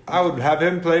then I would have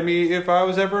him play me if I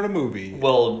was ever in a movie.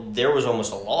 Well, there was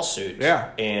almost a lawsuit.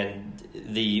 Yeah. And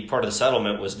the part of the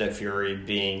settlement was Nick Fury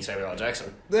being Samuel L.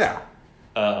 Jackson. Yeah.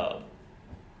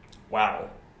 Wow.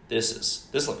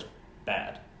 This looks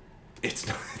bad. It's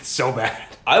so bad.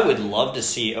 I would love to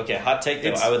see, hot take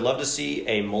though, I would love to see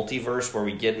a multiverse where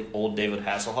we get an old David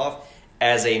Hasselhoff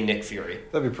as a Nick Fury.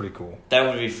 That'd be pretty cool.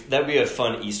 That would be a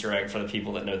fun Easter egg for the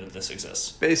people that know that this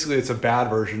exists. Basically, it's a bad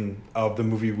version of the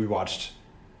movie we watched,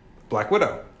 Black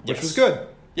Widow, which was good.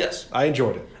 Yes. I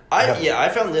enjoyed it. I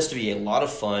found this to be a lot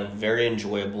of fun, very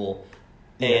enjoyable,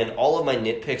 and all of my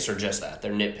nitpicks are just that.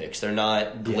 They're nitpicks. They're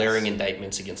not glaring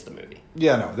indictments against the movie.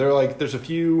 Yeah, no. There's a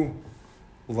few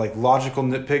logical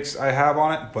nitpicks I have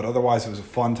on it, but otherwise it was a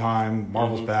fun time.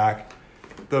 Marvel's back.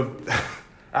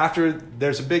 After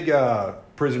there's a big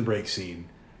prison break scene,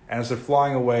 And as they're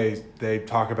flying away, they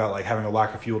talk about like having a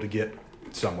lack of fuel to get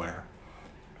somewhere.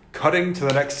 Cutting to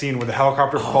the next scene where the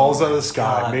helicopter falls out of the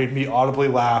sky made me audibly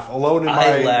laugh alone in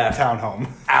my townhome.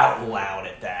 Out loud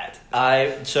at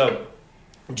that. So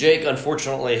Jake,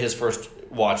 unfortunately, his first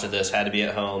watch of this had to be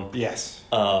at home. Yes.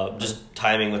 Just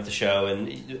timing with the show, and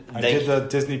I did the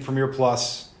Disney Premiere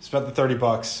Plus. Spent the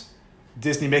 $30.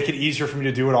 Disney, make it easier for me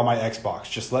to do it on my Xbox.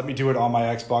 Just let me do it on my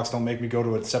Xbox. Don't make me go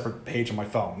to a separate page on my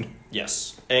phone.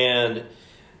 Yes, and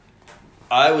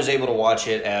I was able to watch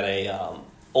it at a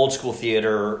old school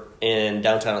theater in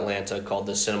downtown Atlanta called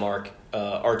the Cinemark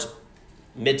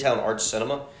Midtown Arts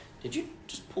Cinema. Did you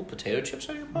just pull potato chips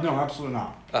out of your pocket? No, absolutely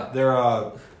not. Oh.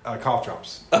 They're cough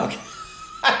drops. Okay.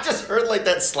 I just heard like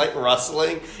that slight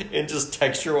rustling, and just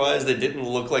texture-wise, they didn't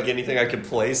look like anything I could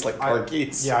place, like car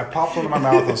keys. Yeah, I popped one in my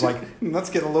mouth. I was like,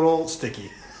 let's get a little sticky.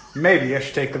 Maybe I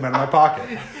should take them out of my pocket.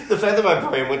 The fact that my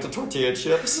brain went to tortilla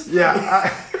chips. Yeah.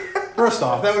 First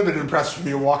off, that would have been impressive for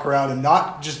me to walk around and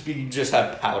not just be... Just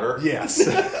have powder. Yes.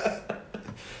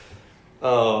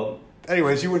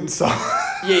 Anyways, you wouldn't saw...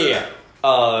 Yeah.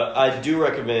 I do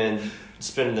recommend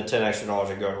spending the $10 extra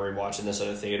and going and rewatching this at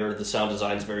a theater. The sound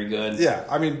design is very good. Yeah,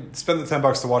 I mean, spend the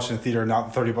 $10 to watch it in a theater,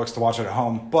 not the $30 to watch it at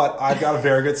home. But I've got a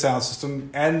very good sound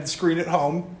system and screen at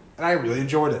home, and I really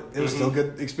enjoyed it. It was still a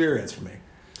good experience for me.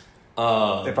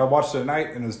 If I watched it at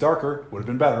night and it was darker, would have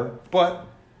been better. But,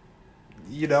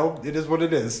 you know, it is what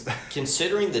it is.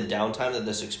 Considering the downtime that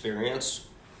this experienced,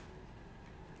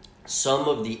 some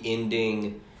of the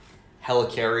ending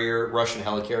Russian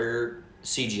helicarrier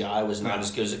CGI was not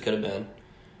as good as it could have been.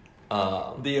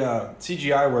 The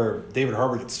CGI where David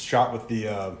Harbour gets shot with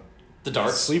the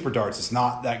darts, sleeper darts, is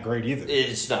not that great either.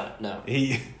 It's not. No,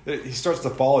 he starts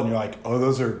to fall, and you're like, oh,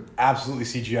 those are absolutely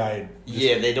CGI.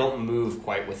 Yeah, they don't move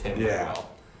quite with him very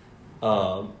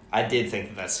well. I did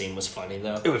think that scene was funny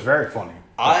though. It was very funny.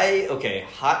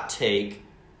 Hot take.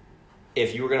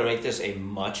 If you were going to make this a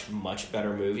much, much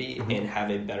better movie and have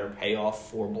a better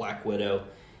payoff for Black Widow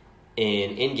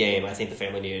in Endgame, I think the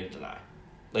family needed to die.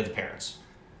 Like the parents.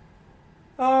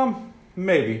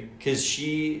 Maybe. Because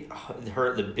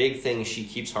the big thing she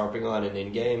keeps harping on in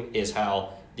Endgame is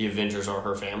how the Avengers are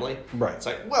her family. Right. It's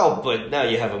like, well, but now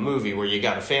you have a movie where you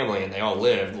got a family and they all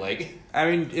lived. Like, I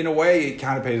mean, in a way, it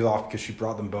kind of pays off because she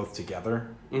brought them both together.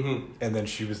 Mm-hmm. And then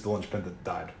she was the linchpin that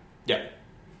died. Yeah.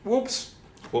 Whoops.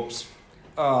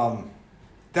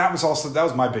 That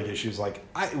was my big issue. Like,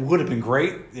 it would have been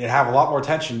great. It'd have a lot more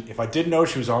tension if I didn't know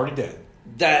she was already dead.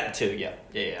 That too, yeah.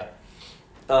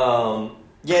 And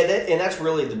that's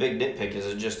really the big nitpick. Is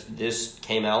it just this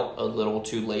came out a little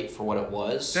too late for what it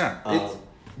was? Yeah.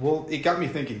 It got me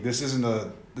thinking. This isn't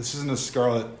a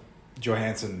Scarlett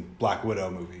Johansson Black Widow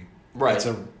movie. Right.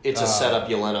 It's a setup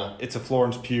Yelena. It's a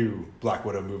Florence Pugh Black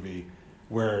Widow movie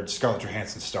where Scarlett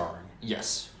Johansson's starring.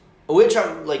 Yes. Which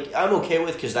I'm okay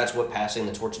with because that's what passing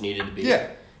the torch needed to be. Yeah,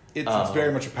 it's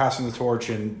very much a passing the torch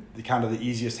and the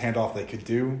easiest handoff they could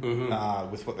do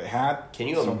with what they had. Can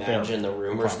you imagine the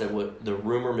rumors the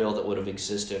rumor mill that would have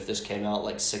existed if this came out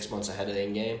like 6 months ahead of the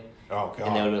Endgame? Oh god!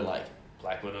 And they would have been like,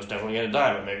 Black Widow's definitely going to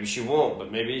die, but maybe she won't,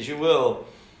 but maybe she will.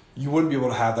 You wouldn't be able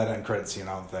to have that end credit scene,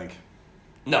 I don't think.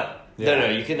 No, you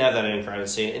couldn't have that end credit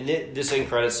scene, and this end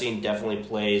credit scene definitely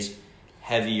plays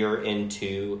heavier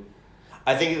into.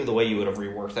 I think the way you would have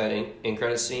reworked that in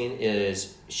credit scene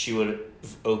is she would have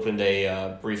opened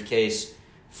a briefcase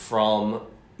from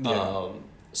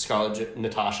Scarlett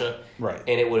Natasha, right,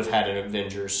 and it would have had an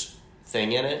Avengers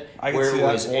thing in it, where it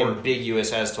was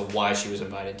ambiguous as to why she was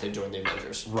invited to join the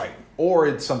Avengers. Right, or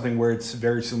it's something where it's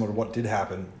very similar to what did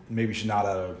happen. Maybe she's not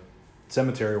at a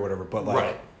cemetery or whatever,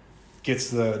 but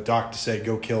gets the doc to say,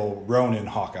 "Go kill Ronin,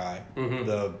 Hawkeye." Mm-hmm.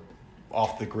 The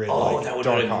off the grid. That would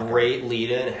have been a great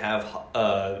lead-in. Have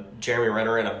Jeremy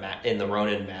Renner in the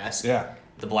Ronin mask. Yeah,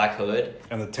 the black hood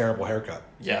and the terrible haircut.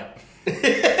 Yeah,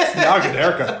 it's not a good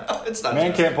haircut. It's not.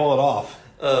 Man can't pull it off.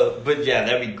 But yeah,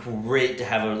 that'd be great to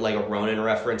have a Ronin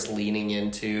reference leaning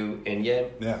into Endgame.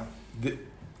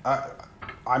 Yeah,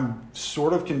 I'm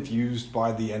sort of confused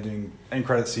by the end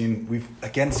credit scene. We've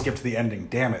again skipped the ending.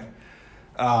 Damn it.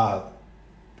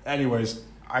 Anyways,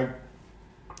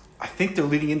 I think they're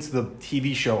leading into the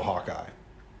TV show Hawkeye.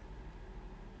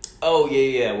 Oh,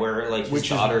 yeah, where his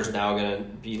daughter's now going to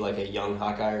be like a young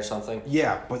Hawkeye or something.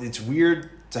 Yeah, but it's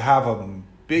weird to have a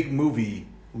big movie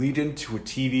lead into a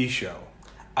TV show.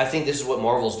 I think this is what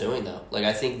Marvel's doing, though.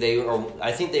 I think they want...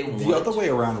 The other way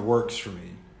around works for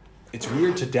me. It's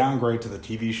weird to downgrade to the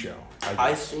TV show.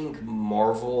 I think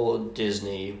Marvel,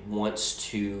 Disney wants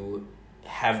to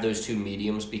have those two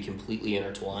mediums be completely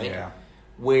intertwined. Yeah.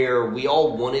 Where we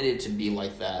all wanted it to be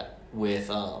like that with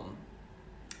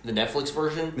the Netflix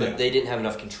version, but they didn't have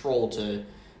enough control to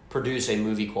produce a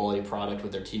movie quality product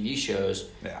with their TV shows.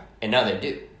 Yeah. And now they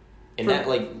do. And that,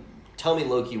 like, tell me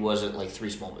Loki wasn't like 3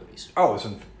 small movies. Oh,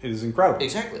 it was incredible.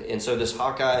 Exactly. And so this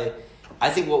Hawkeye, I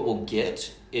think what we'll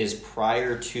get is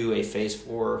prior to a Phase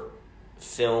 4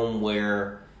 film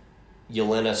where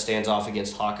Yelena stands off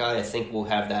against Hawkeye, I think we'll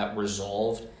have that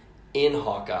resolved in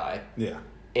Hawkeye. Yeah.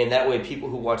 And that way people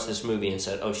who watch this movie and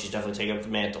said, oh, she's definitely taking up the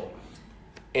mantle.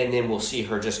 And then we'll see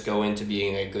her just go into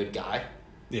being a good guy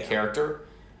character.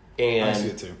 And I see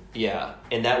it too. Yeah.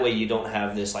 And that way you don't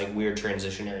have this like weird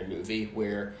transitionary movie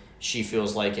where she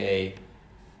feels like a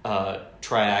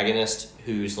triagonist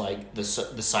who's like the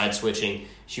side switching.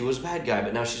 She was a bad guy,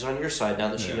 but now she's on your side now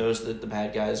that she knows that the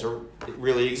bad guys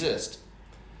really exist.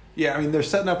 Yeah, I mean, they're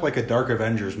setting up like a Dark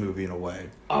Avengers movie in a way.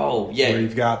 Oh, yeah. Where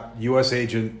you've got U.S.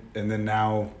 Agent and then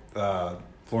now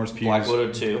Florence Pugh. Black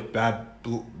Widow 2.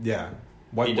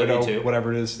 White BW2. Widow,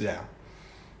 whatever it is, yeah.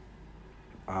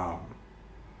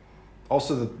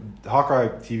 Also, the Hawkeye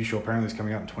TV show apparently is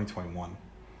coming out in 2021.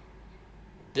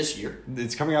 This year?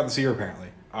 It's coming out this year, apparently.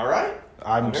 All right.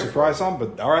 I'm surprised on,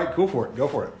 but all right, cool for it. Go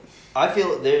for it. I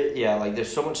feel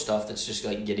there's so much stuff that's just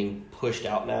like getting pushed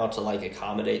out now to like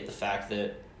accommodate the fact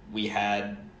that we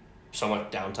had so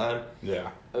much downtime.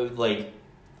 Yeah. Like,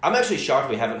 I'm actually shocked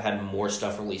we haven't had more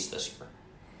stuff released this year.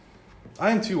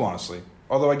 I am too, honestly.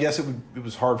 Although I guess it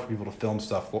was hard for people to film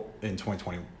stuff in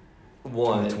 2020.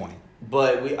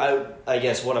 But I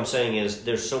guess what I'm saying is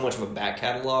there's so much of a back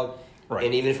catalog, right.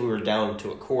 And even if we were down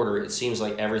to a quarter, it seems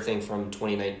like everything from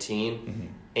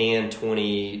 2019 and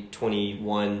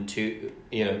 2021 to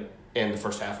and the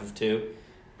first half of 2,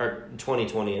 or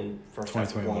 2020 and first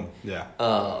half of 1. Yeah.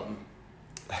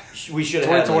 We should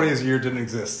have 2020 as a year didn't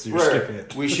exist. So you're skipping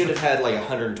it. We should have had like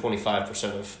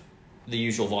 125% of the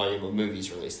usual volume of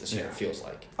movies released this year. It feels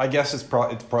like. I guess it's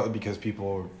partly because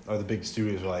people or the big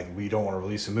studios are like, we don't want to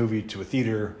release a movie to a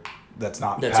theater that's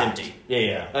packed. Empty.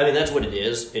 Yeah. I mean, that's what it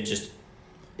is. It's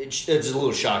a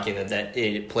little shocking that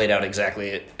it played out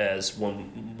exactly as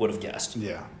one would have guessed.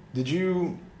 Yeah. Did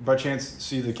you, by chance,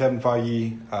 see the Kevin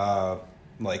Feige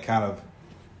kind of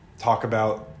talk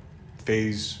about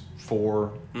Phase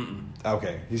 4? Mm-mm.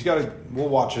 Okay, we'll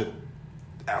watch it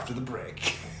after the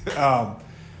break.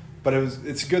 But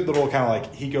it's a good little kind of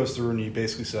like, he goes through and he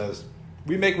basically says,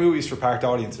 we make movies for packed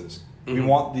audiences. Mm-hmm. We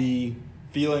want the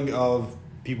feeling of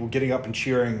people getting up and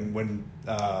cheering when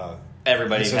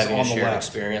everybody's having a shared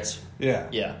experience. Yeah.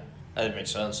 Yeah, that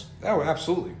makes sense. Oh,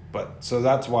 absolutely. But so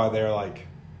that's why they're like,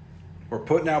 we're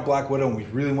putting out Black Widow and we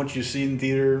really want you to see it in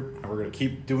theater and we're going to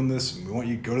keep doing this and we want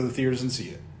you to go to the theaters and see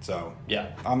it. So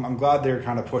yeah, I'm glad they're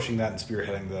kind of pushing that and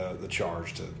spearheading the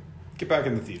charge to get back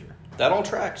in the theater. That all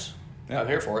tracks. Yeah. I'm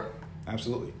here for it.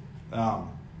 Absolutely. Back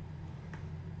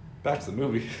to the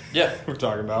movie. Yeah. We're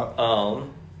talking about. God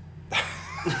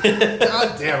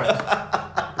damn it.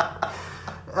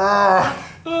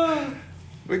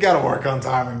 We got to work on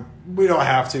timing. We don't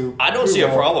have to. I don't see a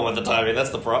problem with the timing.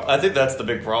 That's the problem. I think that's the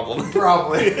big problem.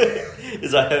 Probably.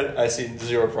 Is I see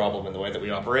zero problem in the way that we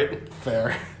operate.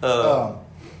 Fair. I don't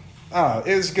know.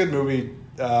 It was a good movie.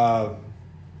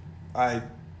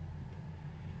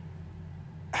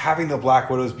 Having the Black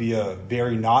Widows be a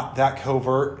very not that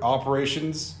covert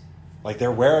operations, like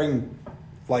they're wearing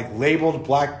like labeled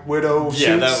Black Widow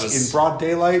suits in broad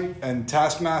daylight, and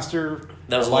Taskmaster.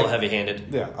 That was a little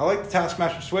heavy-handed. Yeah, I like the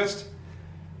Taskmaster twist,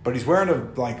 but he's wearing a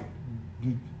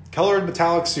colored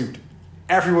metallic suit.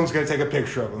 Everyone's going to take a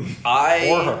picture of him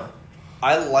or her.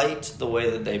 I liked the way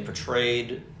that they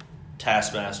portrayed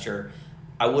Taskmaster.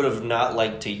 I would have not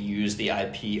liked to use the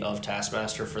IP of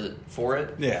Taskmaster for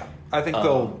it. Yeah, I think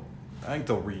they'll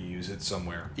reuse it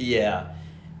somewhere. Yeah,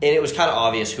 and it was kind of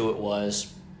obvious who it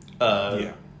was.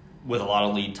 With a lot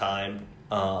of lead time.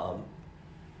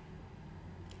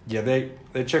 Yeah, they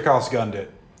Chekhov's gunned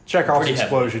it. Chekhov's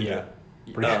explosion heavy,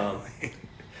 did. Pretty I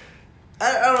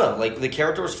don't know. Like, the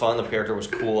character was fun. The character was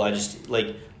cool. I just,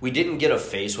 we didn't get a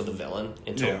face with a villain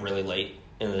until really late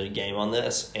in the game on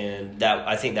this. And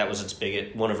I think that was its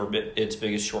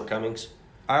biggest shortcomings.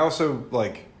 I also,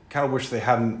 kind of wish they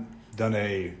hadn't done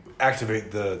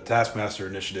activate the Taskmaster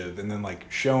initiative and then,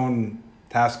 shown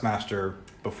Taskmaster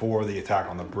before the attack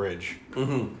on the bridge.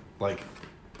 Mm-hmm.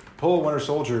 Pull a Winter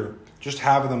Soldier, just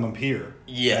have them appear.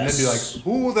 Yes. And then be like,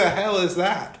 who the hell is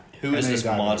that? Who is this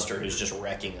monster who's just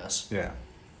wrecking us? Yeah.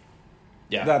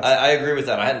 Yeah, I agree with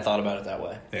that. I hadn't thought about it that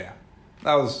way. Yeah.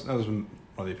 That was one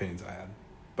of the opinions I had.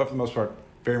 But for the most part,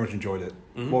 very much enjoyed it.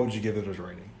 Mm-hmm. What would you give it as a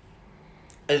rating?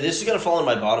 This is going to fall in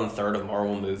my bottom third of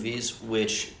Marvel movies,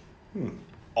 which,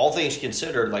 all things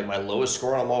considered, my lowest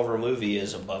score on a Marvel movie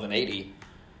is above an 80.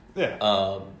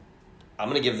 Yeah. I'm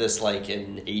going to give this like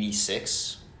an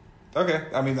 86. Okay.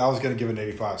 I mean, I was going to give it an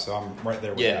 85, so I'm right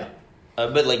there with Yeah. you.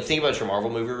 But like, think about your Marvel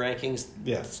movie rankings.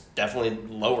 Yeah. It's definitely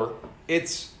lower.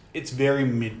 It's very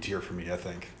mid-tier for me, I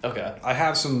think. Okay. I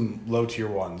have some low-tier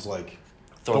ones, like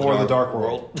Thor the Dark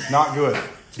World. Not good.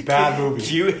 It's a bad movie.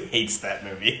 Q hates that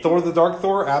movie. Thor the Dark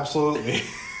Thor? Absolutely.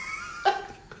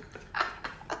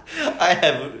 I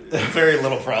have very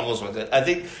little problems with it. I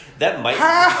think that might...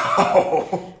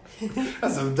 How?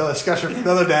 That's a discussion for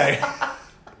another day.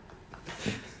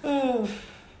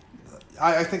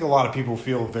 I think a lot of people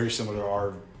feel very similar to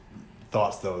our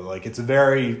thoughts, though. Like, it's a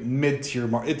very mid-tier...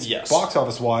 It's box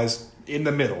office-wise in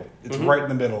the middle. It's right in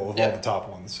the middle of all the top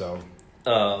ones, so...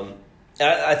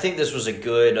 I think this was a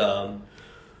good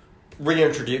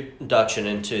reintroduction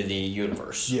into the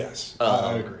universe. Yes,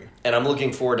 I agree. And I'm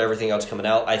looking forward to everything else coming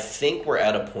out. I think we're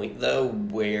at a point, though,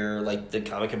 where like the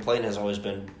comic complaint has always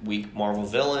been weak Marvel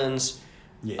villains,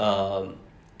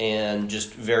 and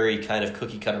just very kind of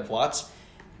cookie-cutter plots.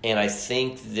 And I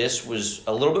think this was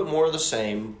a little bit more of the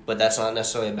same, but that's not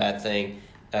necessarily a bad thing.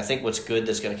 And I think what's good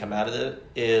that's going to come out of it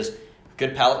is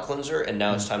good palate cleanser, and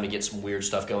now it's time to get some weird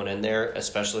stuff going in there,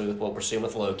 especially with what we're seeing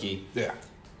with Loki. Yeah.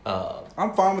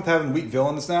 I'm fine with having weak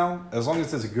villains now, as long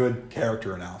as there's a good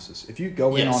character analysis. If you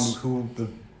go in on who the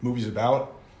movie's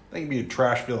about, they can be a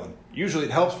trash villain. Usually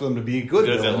it helps for them to be a good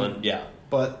villain. Yeah.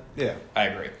 But, yeah. I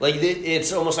agree. Like,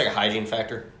 it's almost like a hygiene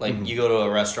factor. Like, you go to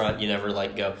a restaurant, you never,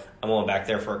 like, go, I'm going back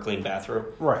there for a clean bathroom.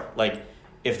 Right. Like,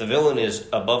 if the villain is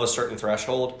above a certain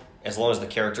threshold, as long as the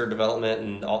character development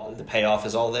and all, the payoff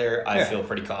is all there, I feel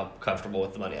pretty comfortable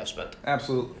with the money I've spent.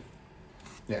 Absolutely.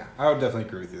 Yeah, I would definitely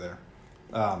agree with you there.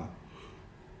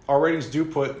 Our ratings do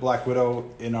put Black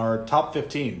Widow in our top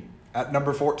 15 at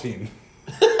number 14.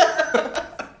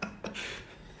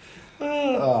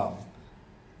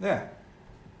 Yeah.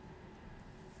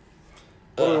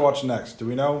 What are we watching next? Do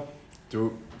we know?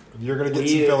 You're going to get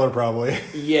some filler probably.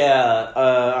 Yeah.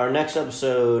 Our next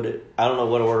episode, I don't know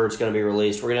what order it's going to be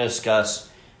released. We're going to discuss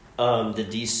the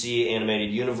DC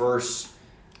animated universe.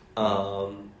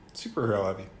 Superhero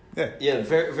heavy. Yeah. Yeah,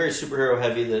 very, very superhero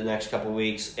heavy the next couple of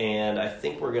weeks. And I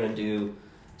think we're going to do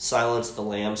Silence of the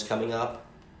Lambs coming up.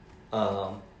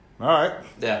 All right.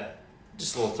 Yeah.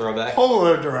 Just a little throwback. Whole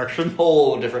other direction.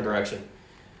 Whole different direction.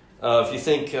 If you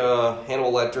think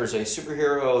Hannibal Lecter is a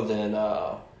superhero, then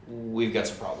we've got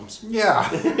some problems. Yeah.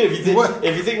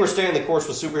 if you think we're staying the course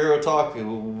with superhero talk,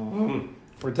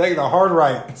 we're taking a hard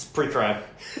right. It's pre-crime.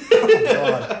 Oh,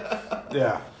 God.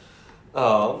 Yeah.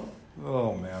 Oh,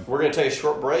 man. We're going to take a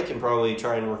short break and probably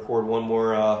try and record one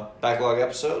more backlog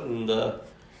episode. And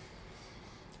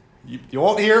you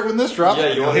won't hear it when this drops. Yeah,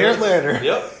 you'll hear it later.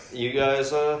 Yep. You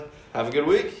guys have a good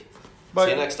week. Bye.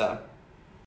 See you next time.